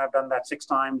Endurance Run. I've done that 6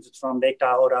 times. It's from Lake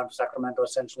Tahoe down to Sacramento,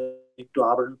 essentially to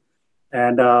Auburn.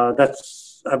 And I've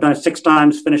done it 6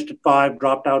 times, finished at 5,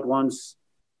 dropped out once,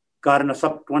 got in a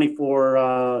sub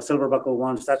 24 silver buckle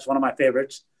once. That's one of my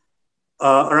favorites.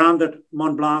 Around the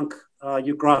Mont Blanc,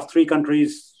 you cross 3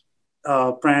 countries,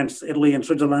 France, Italy, and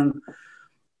Switzerland.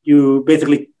 You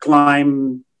basically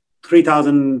climb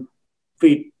 3,000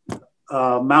 feet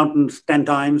mountains 10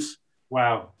 times.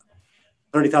 Wow.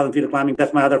 30,000 feet of climbing.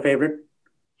 That's my other favorite.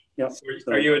 Yeah.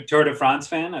 So are you a Tour de France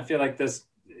fan? I feel like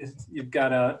you've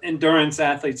got a endurance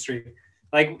athlete streak.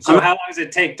 So how long does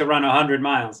it take to run 100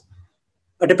 miles?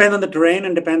 It depends on the terrain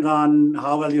and depends on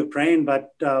how well you've trained. But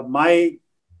my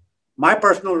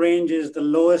personal range is the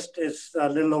lowest is a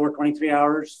little over 23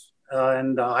 hours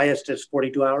and the highest is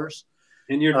 42 hours.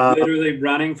 And you're literally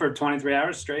running for 23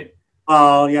 hours straight?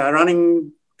 Yeah,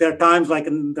 running. There are times like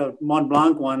in the Mont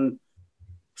Blanc one,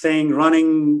 saying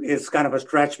running is kind of a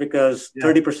stretch because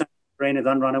 30% of the terrain is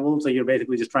unrunnable. So you're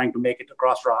basically just trying to make it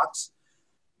across rocks.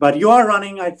 But you are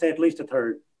running, I'd say, at least a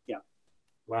third. Yeah.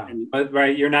 Wow. But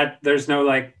right, you're not. There's no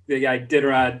like the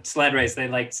Iditarod sled race. They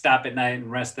like stop at night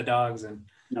and rest the dogs and.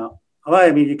 No. Well,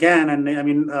 I mean, you can, and I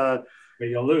mean. But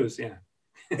you'll lose, yeah.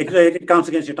 It counts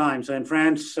against your time. So in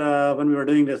France, when we were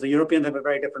doing this, the Europeans have a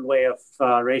very different way of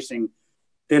racing.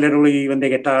 They literally, when they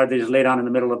get tired, they just lay down in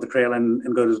the middle of the trail and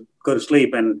go to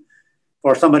sleep. And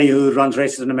for somebody who runs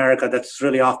races in America, that's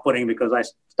really off-putting because I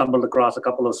stumbled across a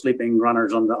couple of sleeping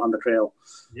runners on the trail.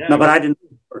 Yeah, no, but I didn't.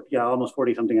 Yeah, almost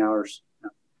 40-something hours.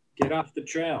 Yeah. Get off the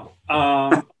trail.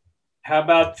 How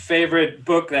about favorite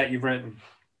book that you've written?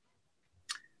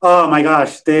 Oh my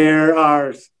gosh, there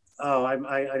are.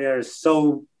 There's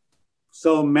so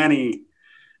many.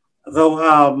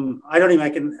 Though I don't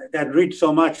even I read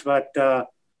so much, but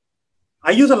I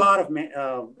use a lot of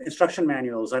instruction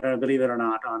manuals. I don't believe it or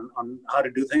not on how to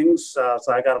do things. So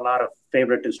I got a lot of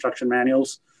favorite instruction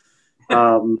manuals.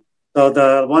 So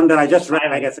the one that I just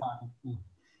read, I guess.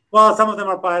 Well, some of them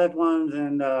are pilot ones,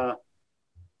 and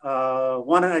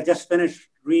one I just finished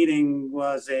reading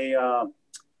was a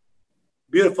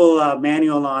beautiful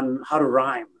manual on how to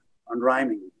rhyme. On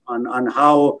rhyming, on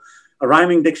how a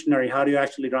rhyming dictionary, how do you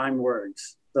actually rhyme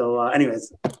words? So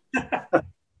anyways.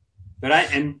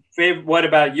 What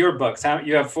about your books?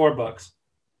 You have 4 books.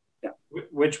 Yeah.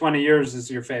 Which one of yours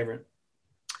is your favorite?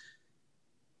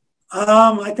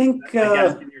 I think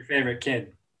your favorite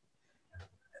kid.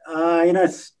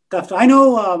 It's tough. I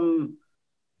know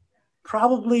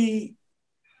probably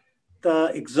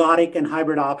the exotic and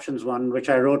hybrid options one, which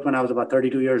I wrote when I was about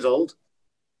 32 years old.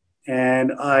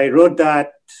 And I wrote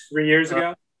that 3 years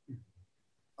ago,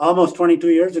 almost 22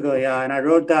 years ago. Yeah. And I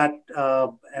wrote that,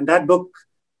 and that book,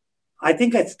 I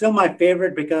think it's still my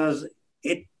favorite because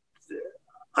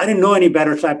I didn't know any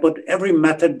better. So I put every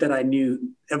method that I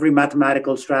knew, every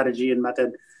mathematical strategy and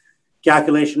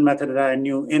calculation method that I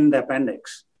knew in the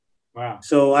appendix. Wow.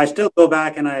 So I still go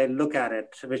back and I look at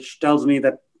it, which tells me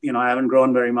that, I haven't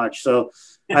grown very much. So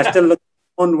I still look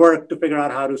own work to figure out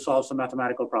how to solve some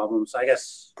mathematical problems. I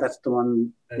guess that's the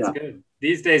one. That's good.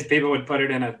 These days, people would put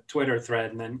it in a Twitter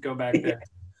thread and then go back there.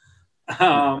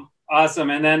 Awesome.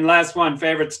 And then last one,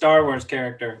 favorite Star Wars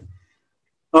character.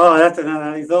 Oh, that's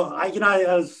another. So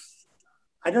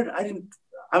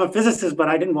I'm a physicist, but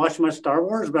I didn't watch much Star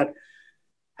Wars. But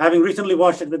having recently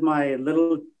watched it with my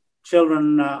little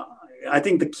children, I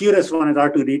think the cutest one is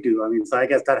R2-D2. I mean, so I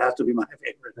guess that has to be my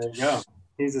favorite. There you go.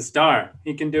 He's a star.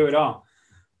 He can do it all.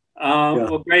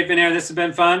 Well, great, Veneer. This has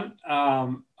been fun.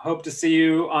 Hope to see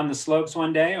you on the slopes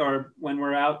one day or when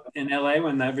we're out in LA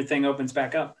when everything opens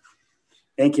back up.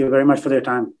 Thank you very much for your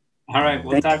time. All right.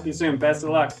 We'll talk to you soon. Best of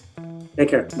luck. Take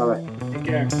care. Bye-bye. Take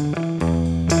care.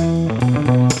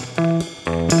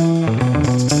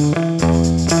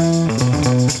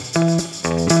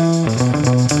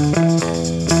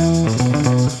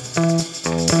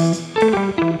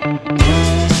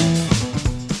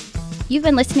 You've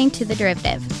been listening to The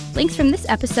Derivative. Links from this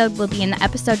episode will be in the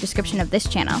episode description of this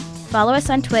channel. Follow us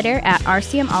on Twitter at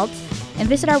RCMAlt and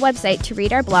visit our website to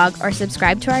read our blog or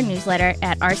subscribe to our newsletter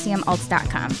at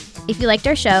rcmalts.com. If you liked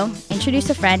our show, introduce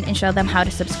a friend and show them how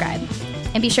to subscribe.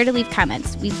 And be sure to leave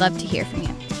comments. We'd love to hear from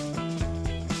you.